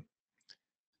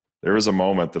there was a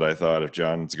moment that I thought if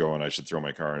John's going, I should throw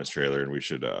my car in his trailer and we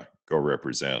should go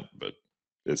represent. But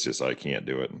it's just I can't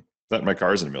do it. My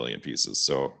car's in a million pieces,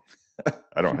 so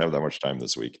I don't have that much time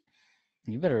this week.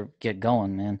 You better get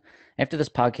going, man. After this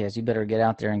podcast, you better get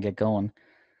out there and get going.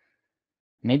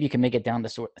 Maybe you can make it down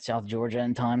to South Georgia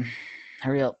in time.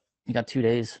 Hurry up. You got 2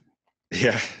 days.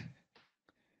 Yeah.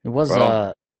 It was,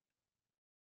 2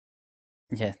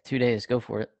 days. Go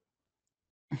for it.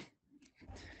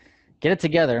 Get it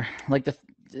together. Like the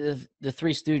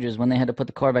Three Stooges when they had to put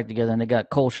the car back together and they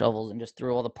got coal shovels and just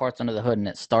threw all the parts under the hood and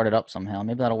it started up somehow.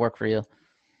 Maybe that'll work for you.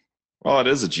 Well, it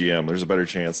is a GM. There's a better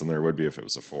chance than there would be if it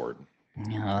was a Ford.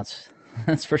 Yeah,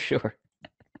 that's for sure.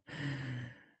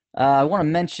 I want to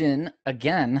mention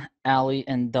again, Allie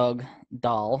and Doug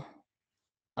Dahl.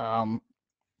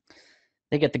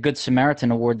 They get the Good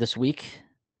Samaritan Award this week.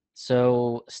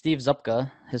 So Steve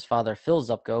Zupka, his father Phil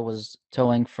Zupka, was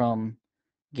towing from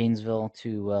Gainesville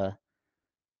to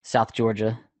South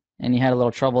Georgia, and he had a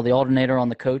little trouble. The alternator on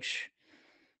the coach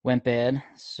went bad,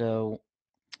 so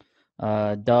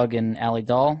Doug and Allie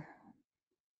Dahl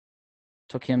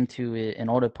took him to an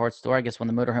auto parts store, I guess when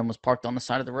the motorhome was parked on the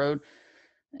side of the road,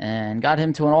 and got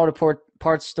him to an auto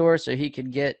parts store so he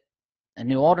could get a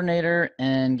new alternator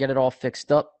and get it all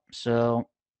fixed up. So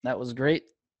that was great.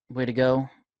 Way to go,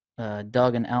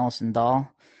 Doug and Allison Dahl.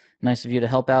 Nice of you to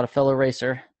help out a fellow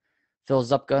racer, Phil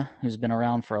Zupka, who's been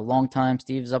around for a long time.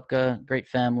 Steve Zupka, great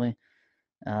family.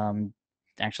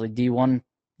 Actually, D1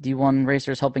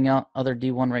 racers helping out other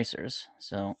D1 racers.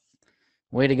 So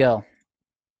way to go.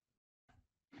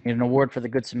 Need an award for the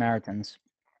Good Samaritans.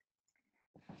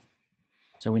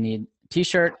 So we need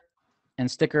T-shirt and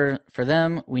sticker for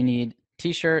them. We need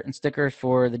T-shirt and stickers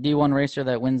for the D1 racer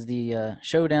that wins the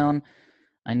showdown.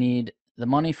 I need the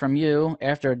money from you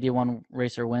after a D1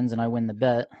 racer wins and I win the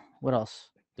bet. What else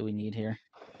do we need here?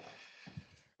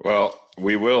 Well,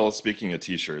 we will, speaking of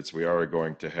T-shirts, we are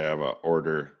going to have an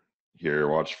order here.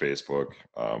 Watch Facebook.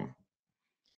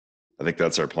 I think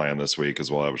that's our plan this week, is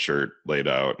we'll have a shirt laid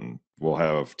out and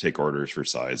we'll take orders for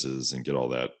sizes and get all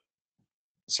that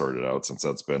sorted out, since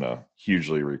that's been a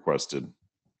hugely requested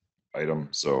item.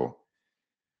 So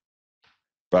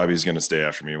Bobby's going to stay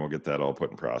after me and we'll get that all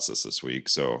put in process this week.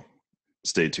 So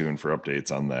stay tuned for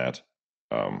updates on that.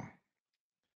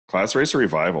 Class Racer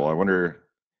Revival.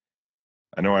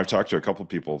 I know I've talked to a couple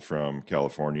people from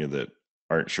California that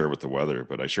aren't sure with the weather,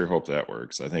 but I sure hope that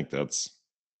works. I think that's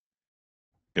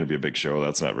going to be a big show.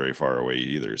 That's not very far away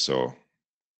either. So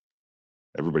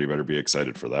everybody better be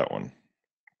excited for that one.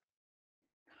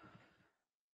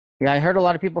 Yeah, I heard a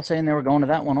lot of people saying they were going to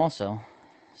that one also.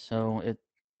 So it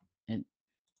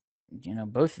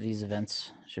both of these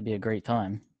events should be a great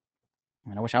time.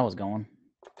 I wish I was going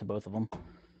to both of them.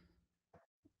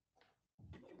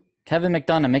 Kevin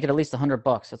McDonough, make it at least $100.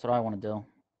 That's what I want to do.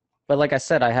 But like I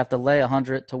said, I have to lay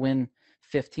 100 to win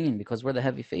 15 because we're the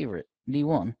heavy favorite.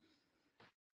 D1.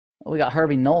 We got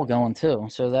Herbie Knoll going too,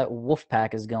 so that wolf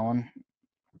pack is going.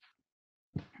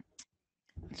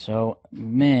 So,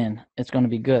 man, it's going to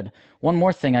be good. One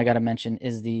more thing I got to mention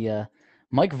is the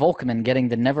Mike Volkman getting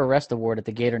the Never Rest Award at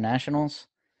the Gator Nationals.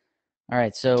 All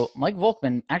right, so Mike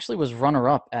Volkman actually was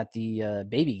runner-up at the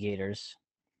Baby Gators.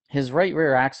 His right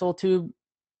rear axle tube,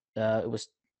 it was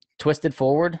twisted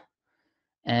forward,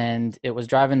 and it was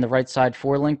driving the right side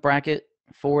four-link bracket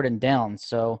forward and down.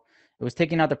 So it was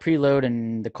taking out the preload,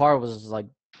 and the car was like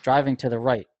driving to the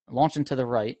right, launching to the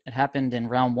right. It happened in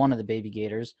round 1 of the Baby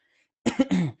Gators,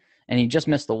 and he just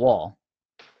missed the wall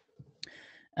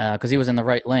because he was in the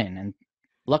right lane. And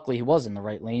luckily he was in the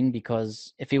right lane,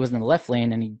 because if he was in the left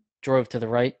lane and he drove to the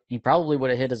right, he probably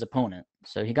would have hit his opponent.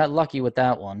 So he got lucky with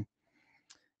that one.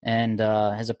 And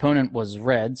his opponent was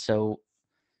red, so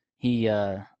he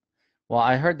I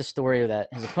heard the story that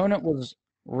his opponent was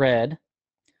red,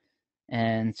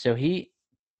 and so he,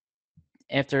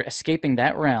 after escaping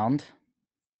that round,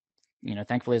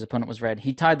 thankfully his opponent was red,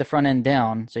 he tied the front end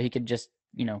down so he could just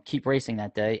keep racing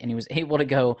that day, and he was able to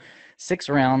go 6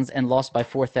 rounds and lost by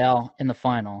 4 thou in the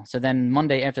final. So then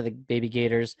Monday after the Baby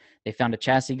Gators, they found a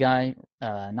chassis guy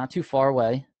not too far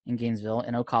away in Gainesville,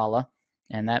 in Ocala,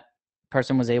 and that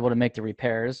person was able to make the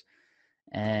repairs.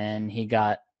 And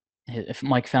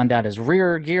Mike found out his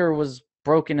rear gear was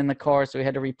broken in the car, so he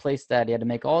had to replace that. He had to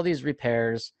make all these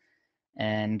repairs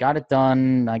and got it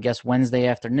done, I guess, Wednesday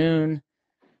afternoon.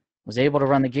 Was able to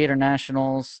run the Gator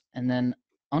Nationals, and then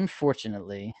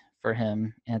unfortunately for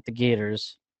him at the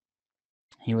Gators,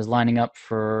 he was lining up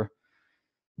for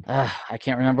I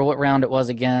can't remember what round it was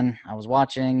again. I was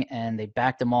watching, and they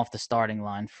backed him off the starting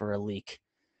line for a leak.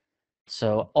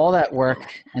 So all that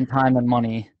work and time and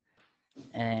money,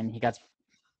 and he got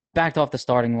backed off the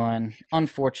starting line.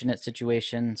 Unfortunate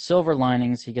situation. Silver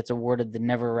linings, he gets awarded the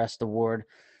Never Rest Award.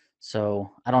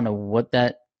 So I don't know what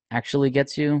that actually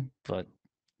gets you, but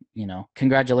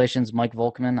congratulations, Mike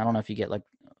Volkman. I don't know if you get like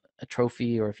a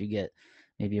trophy or if you get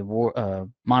maybe a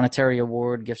monetary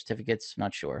award, gift certificates,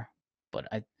 not sure. But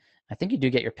I think you do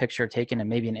get your picture taken and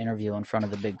maybe an interview in front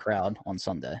of the big crowd on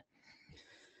Sunday.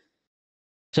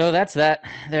 So that's that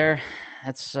there.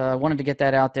 That's wanted to get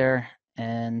that out there,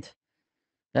 and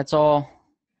that's all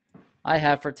I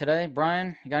have for today.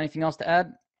 Brian, you got anything else to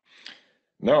add?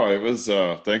 No, it was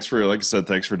thanks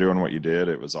for doing what you did.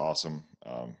 It was awesome.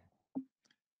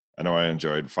 I know I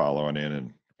enjoyed following in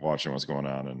and watching what's going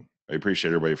on. And I appreciate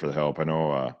everybody for the help. I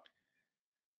know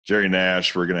Jerry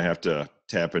Nash, we're going to have to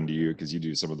tap into you because you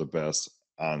do some of the best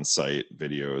on-site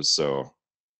videos. So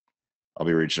I'll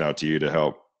be reaching out to you to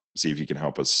help see if you can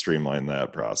help us streamline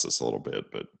that process a little bit.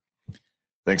 But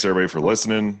thanks everybody for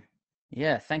listening.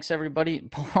 Yeah, thanks everybody.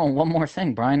 Oh, one more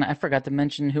thing, Brian. I forgot to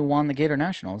mention who won the Gator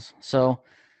Nationals. So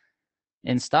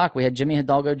in stock, we had Jimmy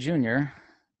Hidalgo Jr.,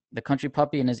 the country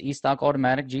puppy in his E-Stock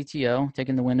Automatic GTO,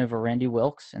 taking the win over Randy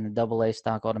Wilkes in the AA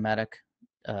Stock Automatic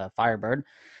Firebird.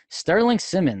 Sterling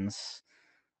Simmons.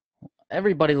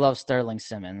 Everybody loves Sterling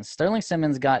Simmons. Sterling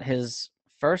Simmons got his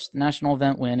first national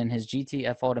event win in his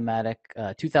GTF Automatic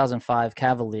 2005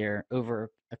 Cavalier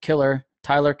over a killer,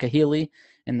 Tyler Kahili,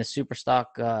 in the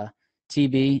Superstock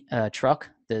TB truck,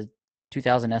 the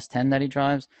 2000 S10 that he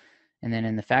drives. And then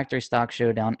in the factory stock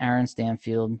showdown, Aaron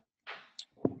Stanfield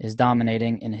is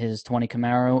dominating in his 20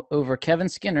 Camaro over Kevin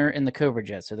Skinner in the Cobra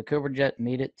Jet. So the Cobra Jet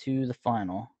made it to the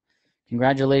final.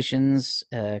 Congratulations.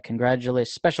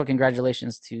 Special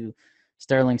congratulations to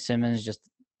Sterling Simmons, just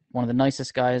one of the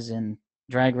nicest guys in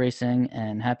drag racing,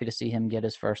 and happy to see him get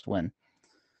his first win.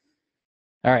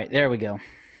 All right, there we go.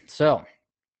 So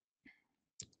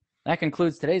that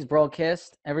concludes today's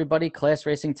broadcast. Everybody,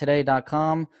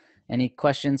 classracingtoday.com. Any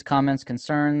questions, comments,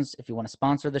 concerns, if you want to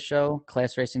sponsor the show,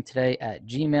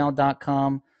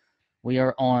 classracingtoday@gmail.com. We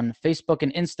are on Facebook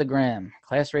and Instagram,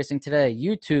 Class Racing Today,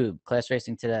 YouTube, Class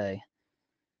Racing Today.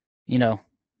 You know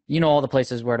all the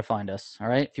places where to find us, all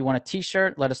right? If you want a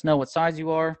T-shirt, let us know what size you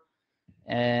are,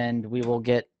 and we will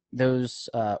get those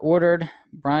ordered.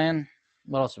 Brian,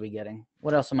 what else are we getting?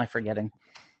 What else am I forgetting?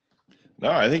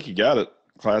 No, I think you got it.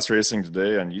 Class Racing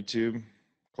Today on YouTube,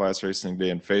 Class Racing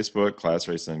Today on Facebook, Class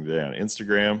Racing Today on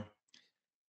Instagram.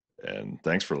 And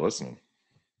thanks for listening.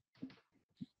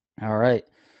 All right.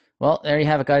 Well, there you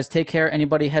have it, guys. Take care.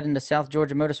 Anybody heading to South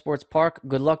Georgia Motorsports Park,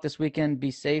 good luck this weekend.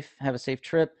 Be safe. Have a safe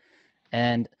trip.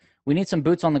 And we need some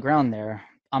boots on the ground there.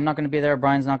 I'm not going to be there.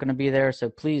 Brian's not going to be there. So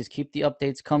please keep the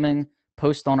updates coming.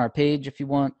 Post on our page if you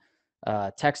want.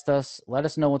 Text us. Let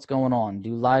us know what's going on.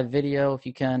 Do live video if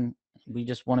you can. We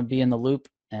just want to be in the loop,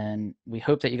 and we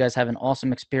hope that you guys have an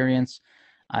awesome experience.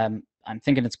 I'm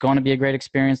thinking it's going to be a great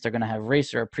experience. They're going to have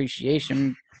racer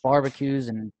appreciation, barbecues,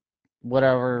 and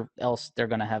whatever else they're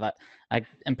going to have. I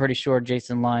am pretty sure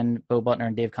Jason Line, Bo Butner,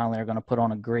 and Dave Conley are going to put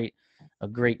on a great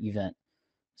event.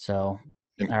 So,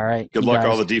 all right. Good luck,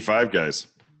 all the D5 guys.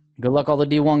 Good luck, all the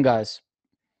D1 guys.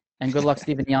 And good luck,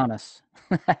 Steven Giannis.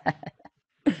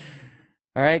 All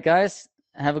right, guys.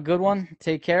 Have a good one.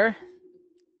 Take care.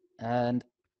 And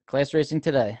Class Racing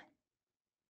Today.